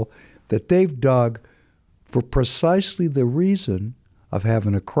hole that they've dug for precisely the reason of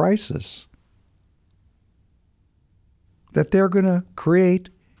having a crisis that they're going to create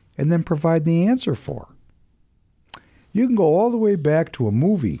and then provide the answer for. You can go all the way back to a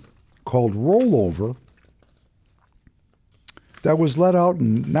movie called Rollover that was let out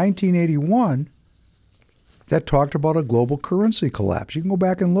in 1981 that talked about a global currency collapse. You can go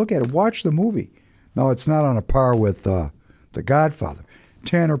back and look at it. Watch the movie. Now, it's not on a par with The Godfather.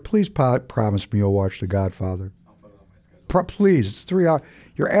 Tanner, please promise me you'll watch The Godfather. I'll put it on my schedule. Please, it's 3 hours.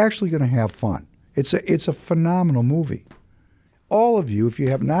 You're actually going to have fun. It's a phenomenal movie. All of you, if you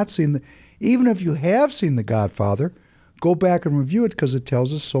have not seen even if you have seen The Godfather, go back and review it because it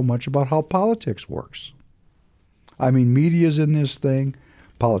tells us so much about how politics works. I mean, media's in this thing.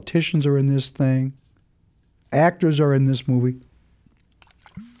 Politicians are in this thing. Actors are in this movie.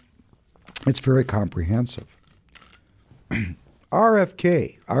 It's very comprehensive.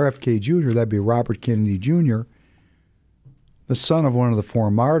 RFK Jr., that'd be Robert Kennedy Jr., the son of one of the 4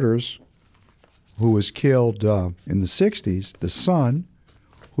 martyrs who was killed in the 60s, the son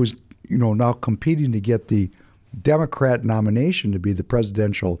who's now competing to get the Democrat nomination to be the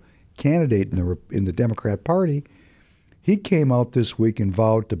presidential candidate in the Democrat Party, he came out this week and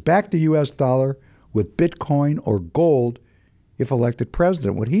vowed to back the U.S. dollar with Bitcoin or gold if elected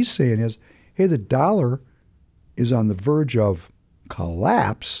president. What he's saying is, hey, the dollar is on the verge of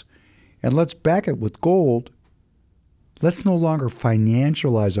collapse, and let's back it with gold. Let's no longer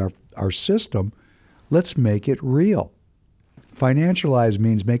financialize our system. Let's make it real. Financialize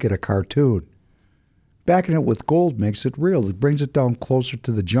means make it a cartoon. Backing it with gold makes it real. It brings it down closer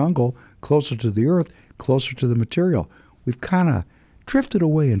to the jungle, closer to the earth, closer to the material. We've kind of drifted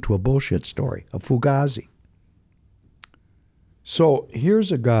away into a bullshit story, a fugazi. So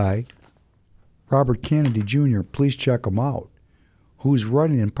here's a guy, Robert Kennedy Jr., please check him out, who's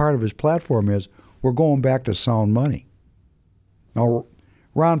running, and part of his platform is, we're going back to sound money. Now,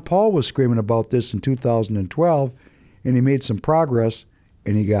 Ron Paul was screaming about this in 2012, and he made some progress,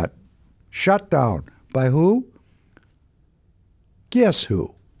 and he got shut down. By who? Guess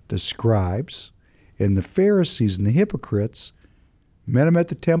who? The scribes and the Pharisees and the hypocrites met him at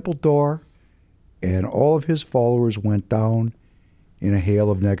the temple door, and all of his followers went down in a hail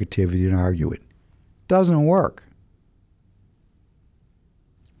of negativity and arguing. Doesn't work.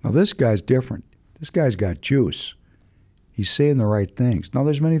 Now this guy's different. This guy's got juice. He's saying the right things. Now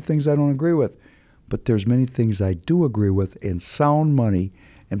there's many things I don't agree with, but there's many things I do agree with, and sound money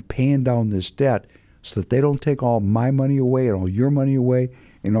and paying down this debt so that they don't take all my money away and all your money away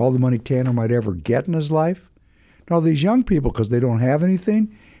and all the money Tanner might ever get in his life. Now these young people, because they don't have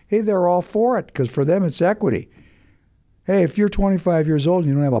anything, hey, they're all for it because for them it's equity. Hey, if you're 25 years old and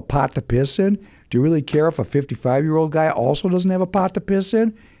you don't have a pot to piss in, do you really care if a 55-year-old guy also doesn't have a pot to piss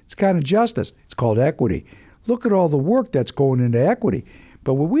in? It's kind of justice. It's called equity. Look at all the work that's going into equity.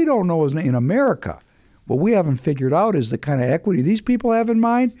 But what we don't know is in America, what we haven't figured out is the kind of equity these people have in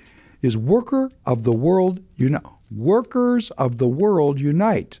mind is workers of the world unite.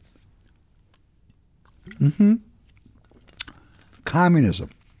 Communism.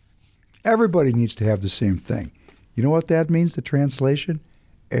 Everybody needs to have the same thing. You know what that means, the translation?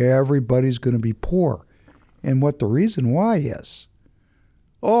 Everybody's going to be poor. And what the reason why is,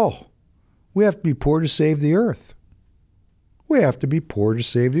 we have to be poor to save the earth. We have to be poor to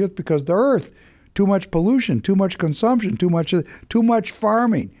save the earth because the earth, too much pollution, too much consumption, too much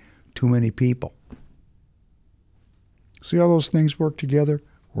farming, too many people. See how those things work together?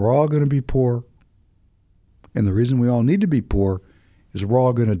 We're all going to be poor. And the reason we all need to be poor is we're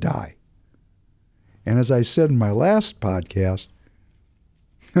all going to die. And as I said in my last podcast,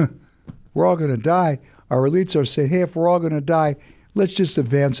 we're all going to die. Our elites are saying, hey, if we're all going to die, let's just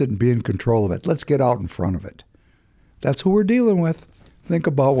advance it and be in control of it. Let's get out in front of it. That's who we're dealing with. Think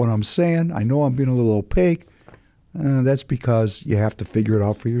about what I'm saying. I know I'm being a little opaque. That's because you have to figure it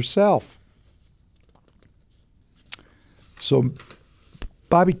out for yourself. So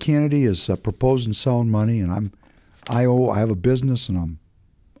Bobby Kennedy is proposing sound money, and I have a business, and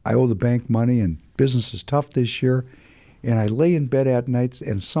I owe the bank money, and business is tough this year. And I lay in bed at nights,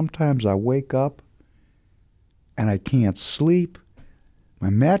 and sometimes I wake up, and I can't sleep. My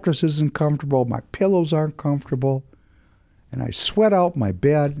mattress isn't comfortable. My pillows aren't comfortable. And I sweat out my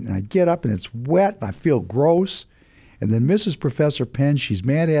bed, and I get up, and it's wet, and I feel gross. And then Mrs. Professor Penn, she's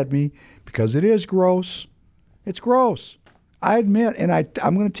mad at me because it is gross. It's gross. I admit, and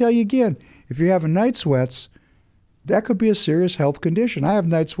I'm going to tell you again, if you're having night sweats, that could be a serious health condition. I have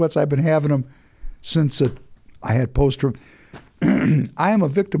night sweats. I've been having them since I had I am a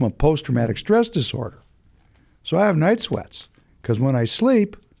victim of post-traumatic stress disorder. So I have night sweats because when I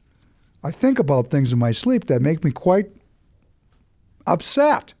sleep, I think about things in my sleep that make me quite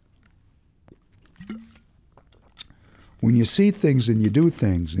upset. When you see things and you do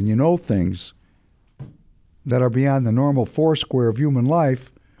things and you know things that are beyond the normal foursquare of human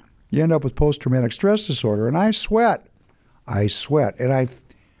life, you end up with post-traumatic stress disorder. And I sweat. And I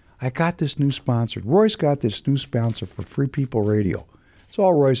got this new sponsor. Royce got this new sponsor for Free People Radio. It's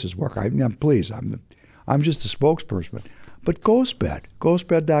all Royce's work. I'm just a spokesperson. But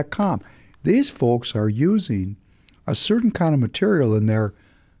ghostbed.com. These folks are using a certain kind of material in their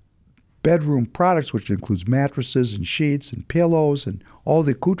bedroom products, which includes mattresses and sheets and pillows and all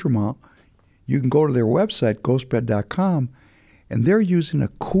the accoutrement. You can go to their website, ghostbed.com, and they're using a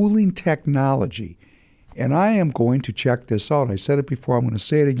cooling technology. And I am going to check this out. I said it before. I'm going to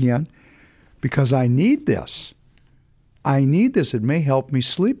say it again because I need this. It may help me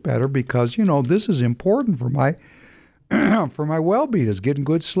sleep better because, this is important for my for my well-being is getting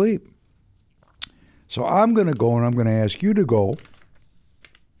good sleep. So I'm going to go and I'm going to ask you to go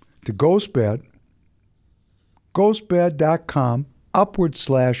to Ghostbed, ghostbed.com,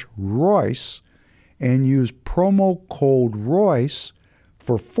 /Royce, and use promo code Royce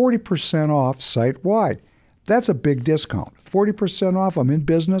for 40% off site-wide. That's a big discount. 40% off, I'm in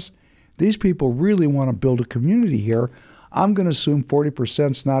business. These people really want to build a community here. I'm going to assume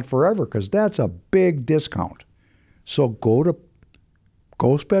 40% is not forever because that's a big discount. So go to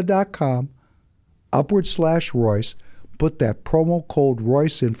ghostbed.com, /Royce, put that promo code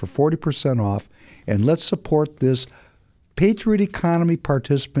Royce in for 40% off, and let's support this Patriot Economy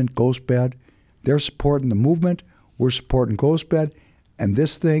participant, Ghostbed. They're supporting the movement. We're supporting Ghostbed, and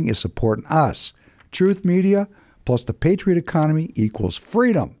this thing is supporting us. Truth Media plus the Patriot Economy equals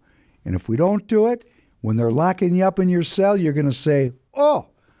freedom. And if we don't do it, when they're locking you up in your cell, you're going to say,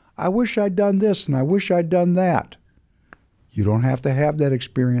 I wish I'd done this and I wish I'd done that. You don't have to have that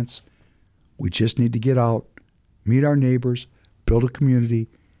experience. We just need to get out, meet our neighbors, build a community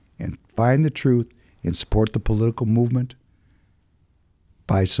and find the truth and support the political movement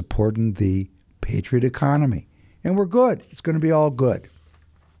by supporting the patriot economy. And we're good. It's going to be all good.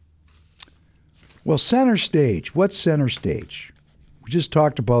 Well, center stage. What's center stage? We just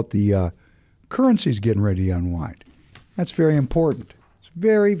talked about the currencies getting ready to unwind. That's very important. It's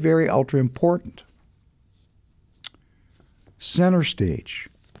very, very ultra important. Center stage.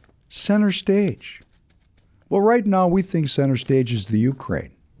 Center stage. Well, right now we think center stage is the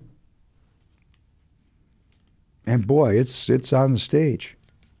Ukraine. And boy, it's on the stage.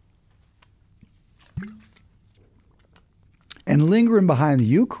 And lingering behind the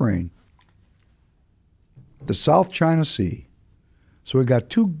Ukraine, the South China Sea. So we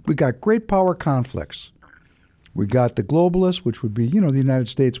got great power conflicts. We got the globalists, which would be, the United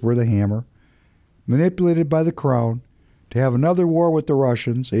States, we're the hammer, manipulated by the crown to have another war with the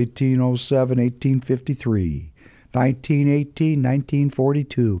Russians, 1807, 1853, 1918,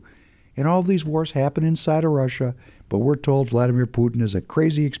 1942. And all these wars happen inside of Russia, but we're told Vladimir Putin is a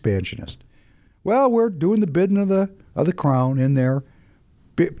crazy expansionist. Well, we're doing the bidding of the crown in there.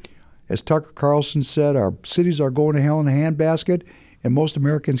 As Tucker Carlson said, our cities are going to hell in a handbasket, and most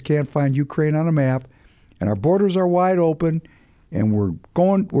Americans can't find Ukraine on a map, and our borders are wide open, and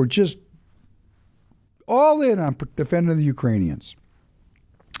we're just all in on defending the Ukrainians.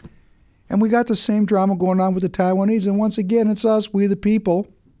 And we got the same drama going on with the Taiwanese, and once again, it's us, we the people,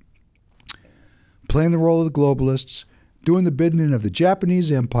 playing the role of the globalists, doing the bidding of the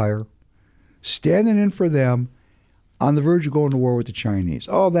Japanese empire, standing in for them, on the verge of going to war with the Chinese.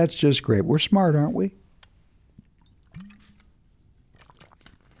 Oh, that's just great. We're smart, aren't we?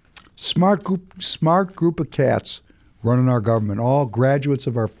 Smart group of cats running our government, all graduates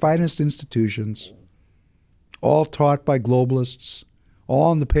of our finest institutions, all taught by globalists,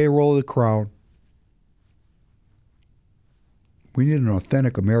 all on the payroll of the crown. We need an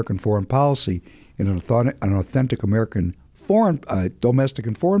authentic American foreign policy and an authentic American domestic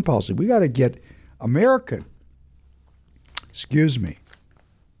and foreign policy. We got to get American. Excuse me.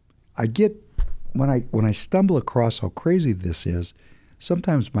 I get when I stumble across how crazy this is,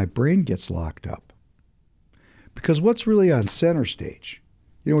 sometimes my brain gets locked up. Because what's really on center stage?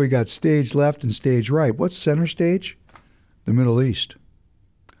 We got stage left and stage right. What's center stage? The Middle East.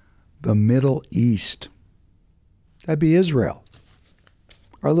 The Middle East. That'd be Israel.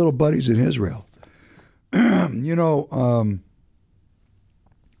 Our little buddies in Israel.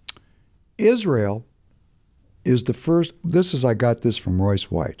 Israel is the first, I got this from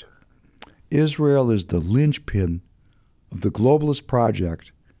Royce White. Israel is the linchpin of the globalist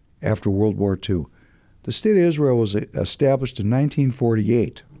project after World War II. The State of Israel was established in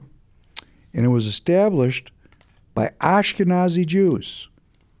 1948, and it was established by Ashkenazi Jews.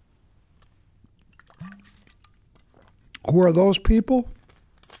 Who are those people?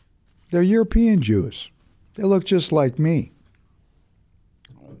 They're European Jews. They look just like me.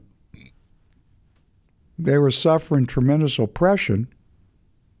 They were suffering tremendous oppression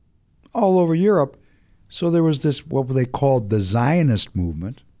all over Europe. So there was this, what they called the Zionist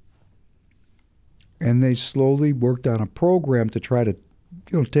movement. And they slowly worked on a program to try to,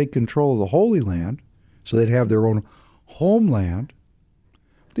 take control of the Holy Land so they'd have their own homeland.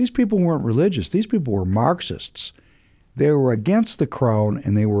 These people weren't religious. These people were Marxists. They were against the crown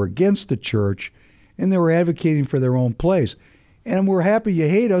and they were against the church and they were advocating for their own place. And we're happy you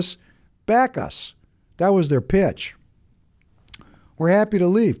hate us, back us. That was their pitch. We're happy to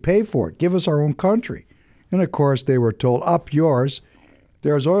leave. Pay for it. Give us our own country. And, of course, they were told, up yours.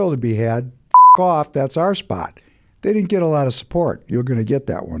 There's oil to be had. F*** off. That's our spot. They didn't get a lot of support. You're going to get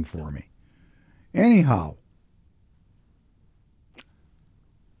that one for me. Anyhow,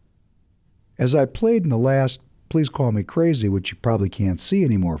 as I played in the last Please Call Me Crazy, which you probably can't see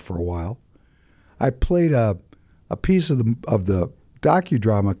anymore for a while, I played a piece of the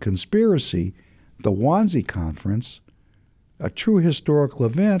docudrama Conspiracy, the Wannsee Conference, a true historical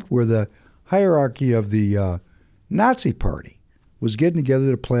event where the hierarchy of the Nazi Party was getting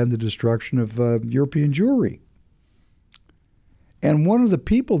together to plan the destruction of European Jewry. And one of the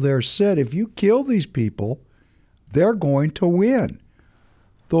people there said, if you kill these people, they're going to win.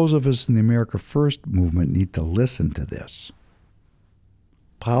 Those of us in the America First movement need to listen to this.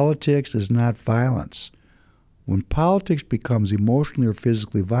 Politics is not violence. When politics becomes emotionally or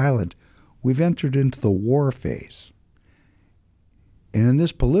physically violent, we've entered into the war phase. And in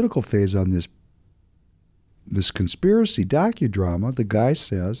this political phase on this conspiracy docudrama, the guy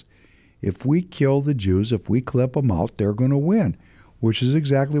says, if we kill the Jews, if we clip them out, they're going to win, which is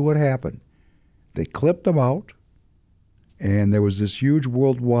exactly what happened. They clipped them out, and there was this huge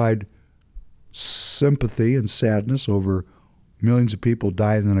worldwide sympathy and sadness over Millions of people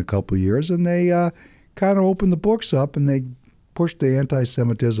died in a couple of years, and they kind of opened the books up and they pushed the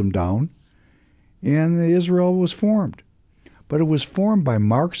anti-Semitism down, and Israel was formed. But it was formed by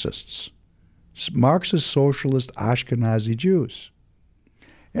Marxists, Marxist socialist Ashkenazi Jews.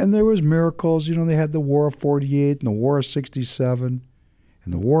 And there was miracles. They had the War of 48 and the War of 67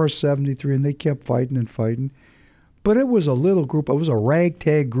 and the War of 73, and they kept fighting and fighting. But it was a little group. It was a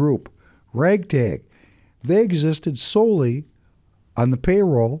ragtag group. Ragtag. They existed solely on the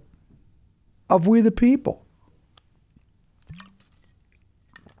payroll of we the people.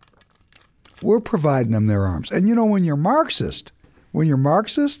 We're providing them their arms. And when you're Marxists,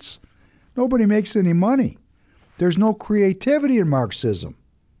 nobody makes any money. There's no creativity in Marxism.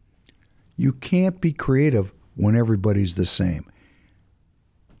 You can't be creative when everybody's the same.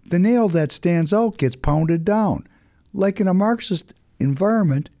 The nail that stands out gets pounded down. Like in a Marxist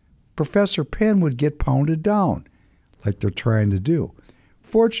environment, Professor Penn would get pounded down, like they're trying to do.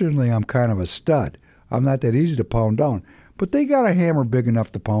 Fortunately, I'm kind of a stud. I'm not that easy to pound down. But they got a hammer big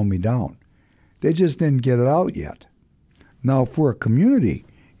enough to pound me down. They just didn't get it out yet. Now, if we're a community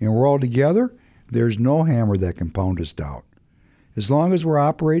and we're all together, there's no hammer that can pound us down. As long as we're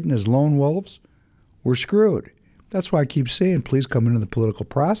operating as lone wolves, we're screwed. That's why I keep saying, please come into the political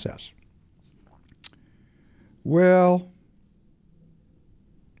process. Well,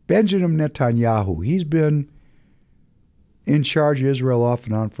 Benjamin Netanyahu, he's been in charge of Israel off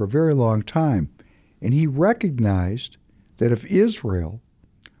and on for a very long time. And he recognized that if Israel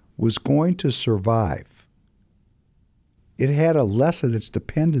was going to survive, it had to lessen its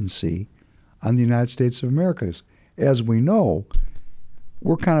dependency on the United States of America. As we know,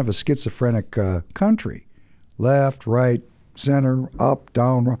 we're kind of a schizophrenic country. Left, right, center, up,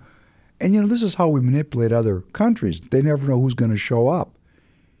 down. And, this is how we manipulate other countries. They never know who's going to show up.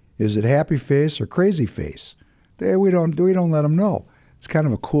 Is it happy face or crazy face? We don't let them know. It's kind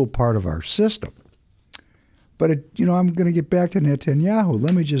of a cool part of our system. But, I'm going to get back to Netanyahu.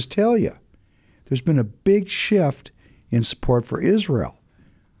 Let me just tell you, there's been a big shift in support for Israel.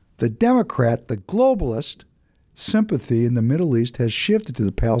 The Democrat, the globalist sympathy in the Middle East has shifted to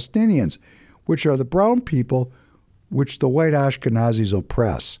the Palestinians, which are the brown people which the white Ashkenazis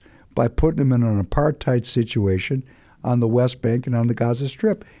oppress by putting them in an apartheid situation on the West Bank and on the Gaza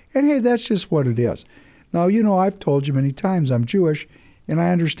Strip. And hey, that's just what it is. Now, I've told you many times I'm Jewish, and I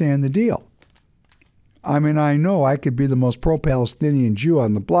understand the deal. I mean, I know I could be the most pro-Palestinian Jew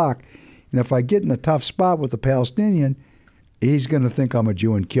on the block, and if I get in a tough spot with a Palestinian, he's going to think I'm a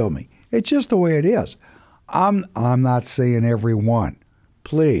Jew and kill me. It's just the way it is. I'm not saying every one.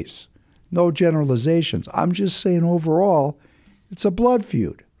 Please. No generalizations. I'm just saying overall, it's a blood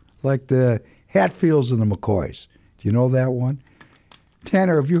feud, like the Hatfields and the McCoys. Do you know that one?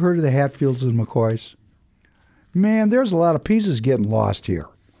 Tanner, have you heard of the Hatfields and McCoys? Man, there's a lot of pieces getting lost here.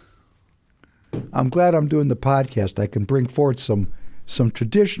 I'm glad I'm doing the podcast. I can bring forth some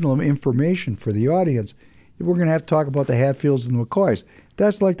traditional information for the audience. We're going to have to talk about the Hatfields and the McCoys.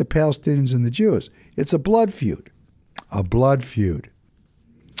 That's like the Palestinians and the Jews. It's a blood feud. A blood feud.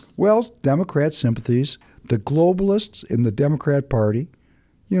 Well, Democrat sympathies, the globalists in the Democrat Party,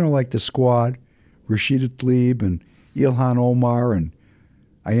 like the Squad, Rashida Tlaib and Ilhan Omar and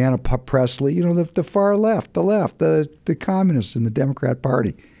Ayanna Pressley, the far left, the communists in the Democrat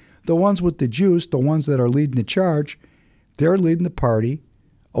Party. The ones with the juice, the ones that are leading the charge, they're leading the party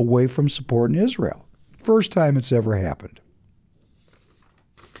away from supporting Israel. First time it's ever happened.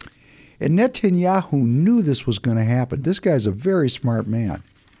 And Netanyahu knew this was going to happen. This guy's a very smart man,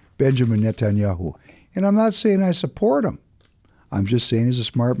 Benjamin Netanyahu. And I'm not saying I support him. I'm just saying he's a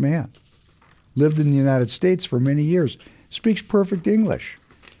smart man. Lived in the United States for many years. Speaks perfect English.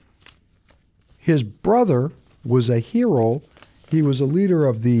 His brother was a hero. He was a leader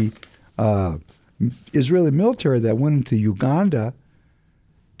of the Israeli military that went into Uganda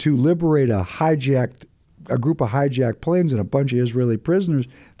to liberate a group of hijacked planes and a bunch of Israeli prisoners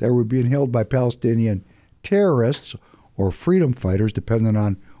that were being held by Palestinian terrorists or freedom fighters, depending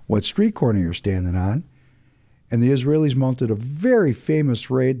on what street corner you're standing on. And the Israelis mounted a very famous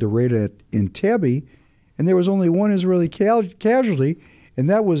raid, the raid at Entebbe, and there was only one Israeli casualty, and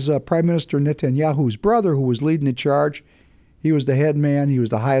that was Prime Minister Netanyahu's brother, who was leading the charge. He was the head man. He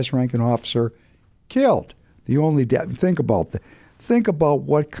was the highest-ranking officer. Killed. The only think about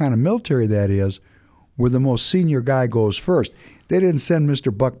what kind of military that is, where the most senior guy goes first. They didn't send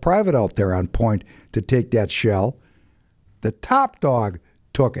Mr. Buck Private out there on point to take that shell. The top dog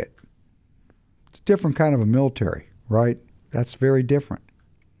took it. It's a different kind of a military, right? That's very different.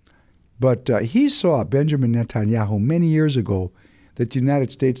 But he saw, Benjamin Netanyahu, many years ago, that the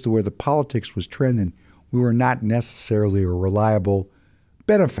United States, where the politics was trending, we were not necessarily a reliable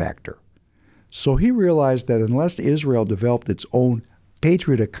benefactor. So he realized that unless Israel developed its own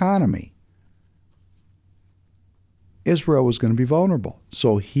patriot economy, Israel was going to be vulnerable.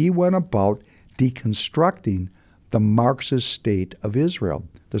 So he went about deconstructing the Marxist state of Israel,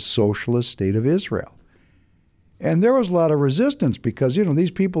 the socialist state of Israel. And there was a lot of resistance because, these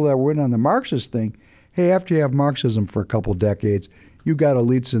people that were in on the Marxist thing, hey, after you have Marxism for a couple decades, you got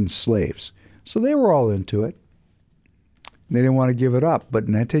elites and slaves. So they were all into it. They didn't want to give it up. But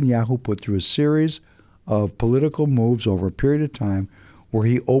Netanyahu put through a series of political moves over a period of time where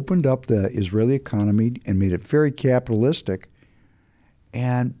he opened up the Israeli economy and made it very capitalistic.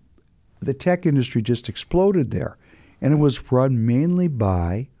 And the tech industry just exploded there. And it was run mainly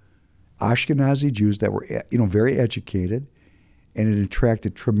by Ashkenazi Jews that were, very educated, and it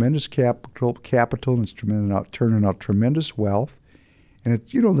attracted tremendous capital, and it's turning out tremendous wealth. And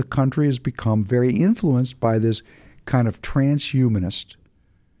the country has become very influenced by this kind of transhumanist,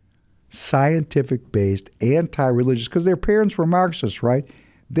 scientific-based, anti-religious, because their parents were Marxists, right?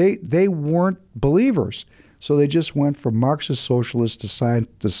 They weren't believers, so they just went from Marxist socialist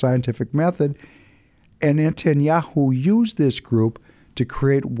to scientific method. And Netanyahu used this group to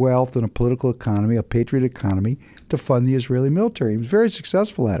create wealth and a political economy, a patriot economy, to fund the Israeli military. He was very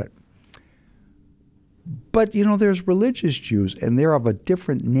successful at it. But, there's religious Jews, and they're of a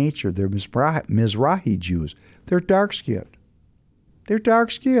different nature. They're Mizrahi Jews. They're dark-skinned.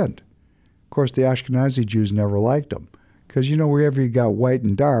 Of course, the Ashkenazi Jews never liked them because, wherever you got white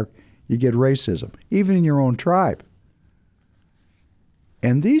and dark, you get racism, even in your own tribe.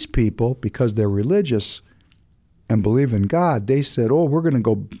 And these people, because they're religious and believe in God, they said, we're going to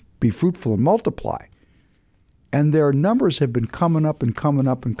go be fruitful and multiply. And their numbers have been coming up and coming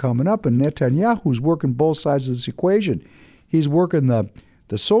up and coming up. And Netanyahu's working both sides of this equation. He's working the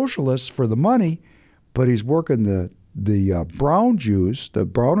socialists for the money, but he's working the brown Jews, the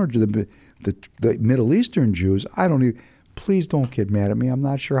Middle Eastern Jews. Please don't get mad at me. I'm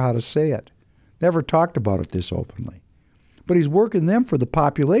not sure how to say it. Never talked about it this openly. But he's working them for the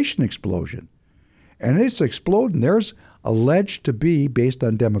population explosion. And it's exploding. There's alleged to be, based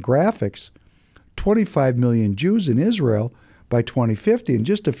on demographics, 25 million Jews in Israel by 2050. And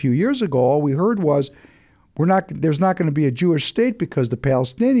just a few years ago, all we heard was there's not going to be a Jewish state because the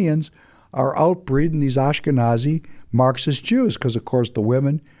Palestinians are outbreeding these Ashkenazi Marxist Jews because, of course, the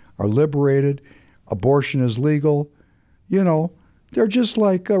women are liberated, abortion is legal. They're just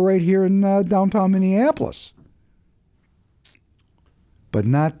like right here in downtown Minneapolis. But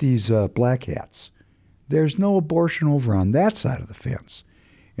not these black hats. There's no abortion over on that side of the fence.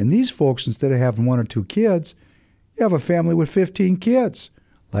 And these folks, instead of having 1 or 2 kids, you have a family with 15 kids,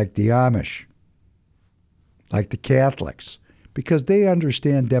 like the Amish, like the Catholics, because they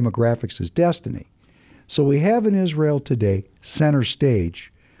understand demographics as destiny. So we have in Israel today, center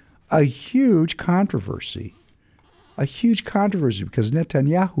stage, a huge controversy because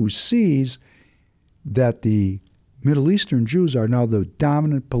Netanyahu sees that the Middle Eastern Jews are now the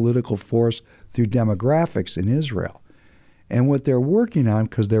dominant political force through demographics in Israel. And what they're working on,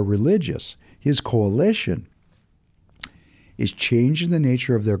 because they're religious, his coalition is changing the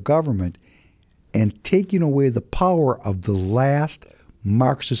nature of their government and taking away the power of the last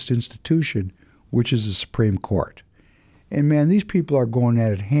Marxist institution, which is the Supreme Court. And man, these people are going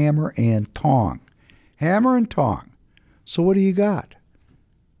at it hammer and tong. Hammer and tong. So what do you got?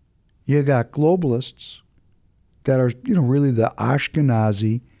 You got globalists that are, really the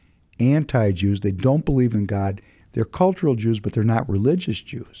Ashkenazi anti-Jews. They don't believe in God. They're cultural Jews, but they're not religious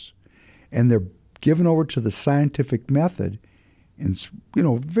Jews. And they're given over to the scientific method and,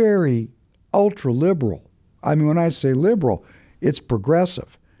 very ultra-liberal. I mean, when I say liberal, it's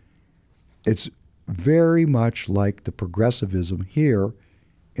progressive. It's very much like the progressivism here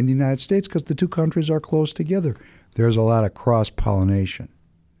in the United States because the two countries are close together. There's a lot of cross-pollination.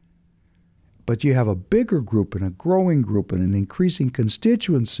 But you have a bigger group and a growing group and an increasing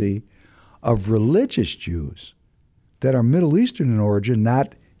constituency of religious Jews that are Middle Eastern in origin,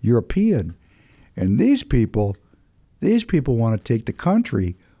 not European. And these people want to take the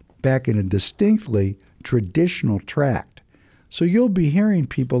country back in a distinctly traditional tract. So you'll be hearing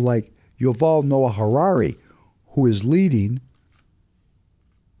people like Yuval Noah Harari, who is leading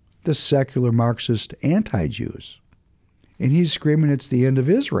the secular Marxist anti-Jews. And he's screaming it's the end of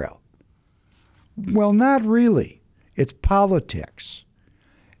Israel. Well, not really. It's politics.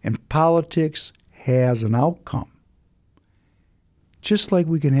 And politics has an outcome. Just like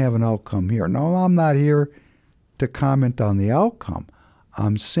we can have an outcome here. No, I'm not here to comment on the outcome.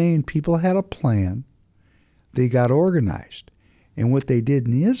 I'm saying people had a plan. They got organized. And what they did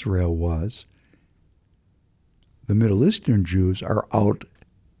in Israel was the Middle Eastern Jews are out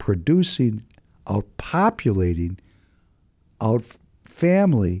producing, out populating, out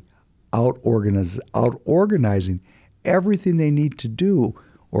family, out organizing everything they need to do,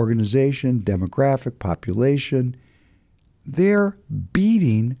 organization, demographic, population. They're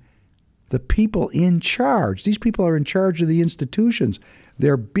beating the people in charge. These people are in charge of the institutions.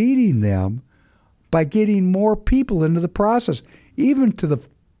 They're beating them by getting more people into the process, even to the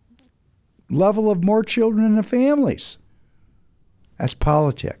level of more children in the families. That's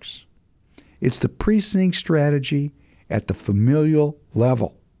politics. It's the precinct strategy at the familial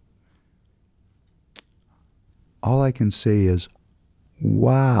level. All I can say is,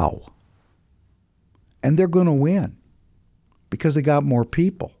 wow. And they're going to win because they got more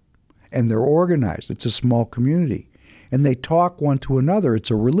people and they're organized. It's a small community. And they talk one to another. It's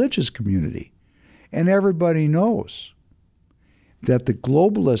a religious community. And everybody knows that the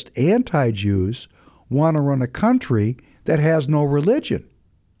globalist anti-Jews want to run a country that has no religion.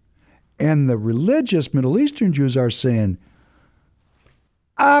 And the religious Middle Eastern Jews are saying,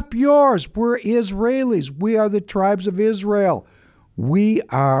 up yours, we're Israelis. We are the tribes of Israel. We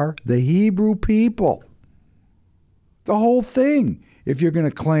are the Hebrew people. The whole thing, if you're going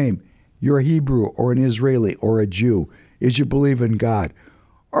to claim you're a Hebrew or an Israeli or a Jew, is you believe in God.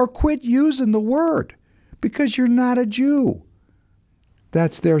 Or quit using the word because you're not a Jew.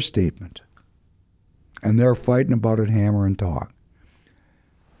 That's their statement. And they're fighting about it hammer and tong.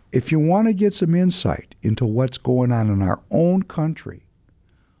 If you want to get some insight into what's going on in our own country,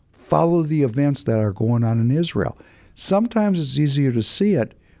 follow the events that are going on in Israel. Sometimes it's easier to see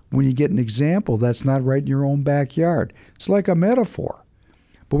it when you get an example that's not right in your own backyard. It's like a metaphor.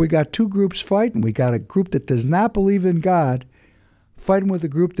 But we got two groups fighting. We got a group that does not believe in God fighting with a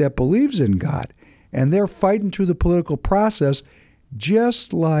group that believes in God. And they're fighting through the political process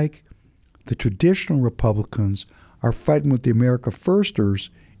just like the traditional Republicans are fighting with the America Firsters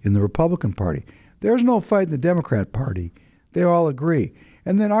in the Republican Party. There's no fight in the Democrat Party. They all agree.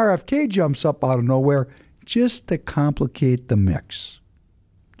 And then RFK jumps up out of nowhere just to complicate the mix.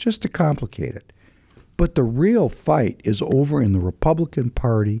 Just to complicate it. But the real fight is over in the Republican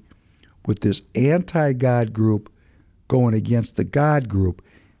Party with this anti-God group going against the God group,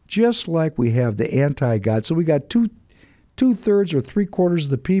 just like we have the anti-God. So we got two-thirds or three-quarters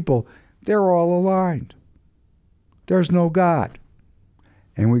of the people, they're all aligned. There's no God.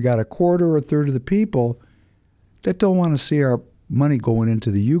 And we got a quarter or a third of the people that don't want to see our money going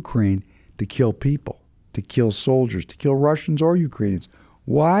into the Ukraine to kill people, to kill soldiers, to kill Russians or Ukrainians.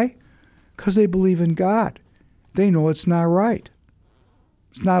 Why? Because they believe in God. They know it's not right.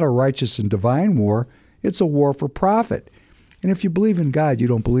 It's not a righteous and divine war. It's a war for profit. And if you believe in God, you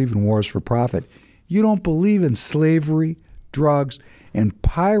don't believe in wars for profit. You don't believe in slavery, drugs, and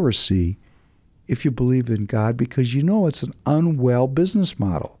piracy if you believe in God because you know it's an unwell business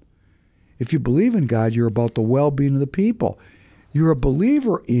model. If you believe in God, you're about the well-being of the people. You're a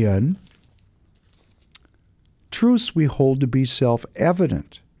believer in truths we hold to be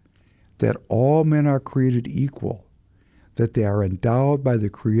self-evident, that all men are created equal, that they are endowed by the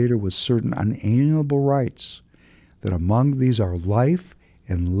Creator with certain unalienable rights, that among these are life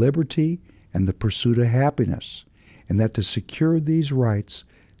and liberty and the pursuit of happiness, and that to secure these rights,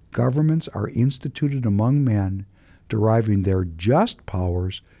 governments are instituted among men, deriving their just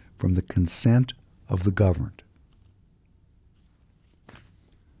powers from the consent of the governed.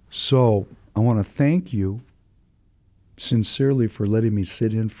 So I want to thank you sincerely for letting me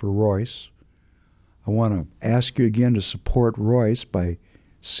sit in for Royce. I want to ask you again to support Royce by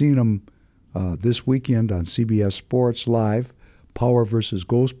seeing him this weekend on CBS Sports Live, Power versus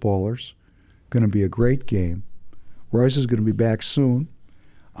Ghost Ballers. Going to be a great game. Royce is going to be back soon.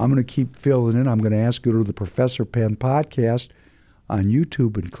 I'm going to keep filling in. I'm going to ask you to go to the Professor Penn podcast on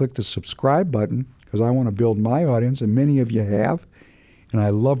YouTube and click the subscribe button because I want to build my audience, and many of you have. And I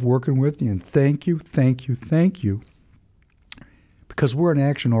love working with you, and thank you, thank you, thank you, because we're an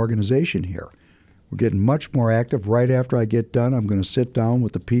action organization here. We're getting much more active. Right after I get done, I'm going to sit down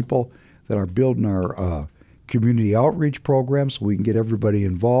with the people that are building our community outreach program so we can get everybody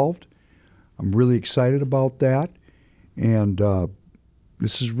involved. I'm really excited about that. And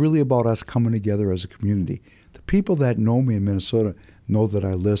this is really about us coming together as a community. The people that know me in Minnesota know that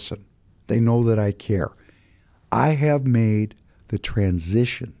I listen. They know that I care. I have made the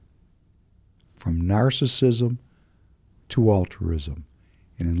transition from narcissism to altruism.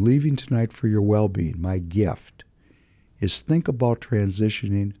 And in leaving tonight for your well-being, my gift is think about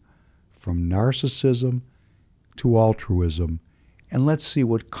transitioning from narcissism to altruism, and let's see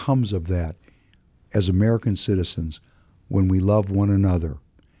what comes of that as American citizens when we love one another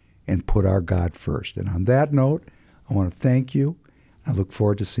and put our God first. And on that note, I want to thank you. I look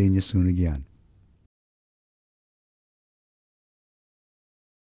forward to seeing you soon again.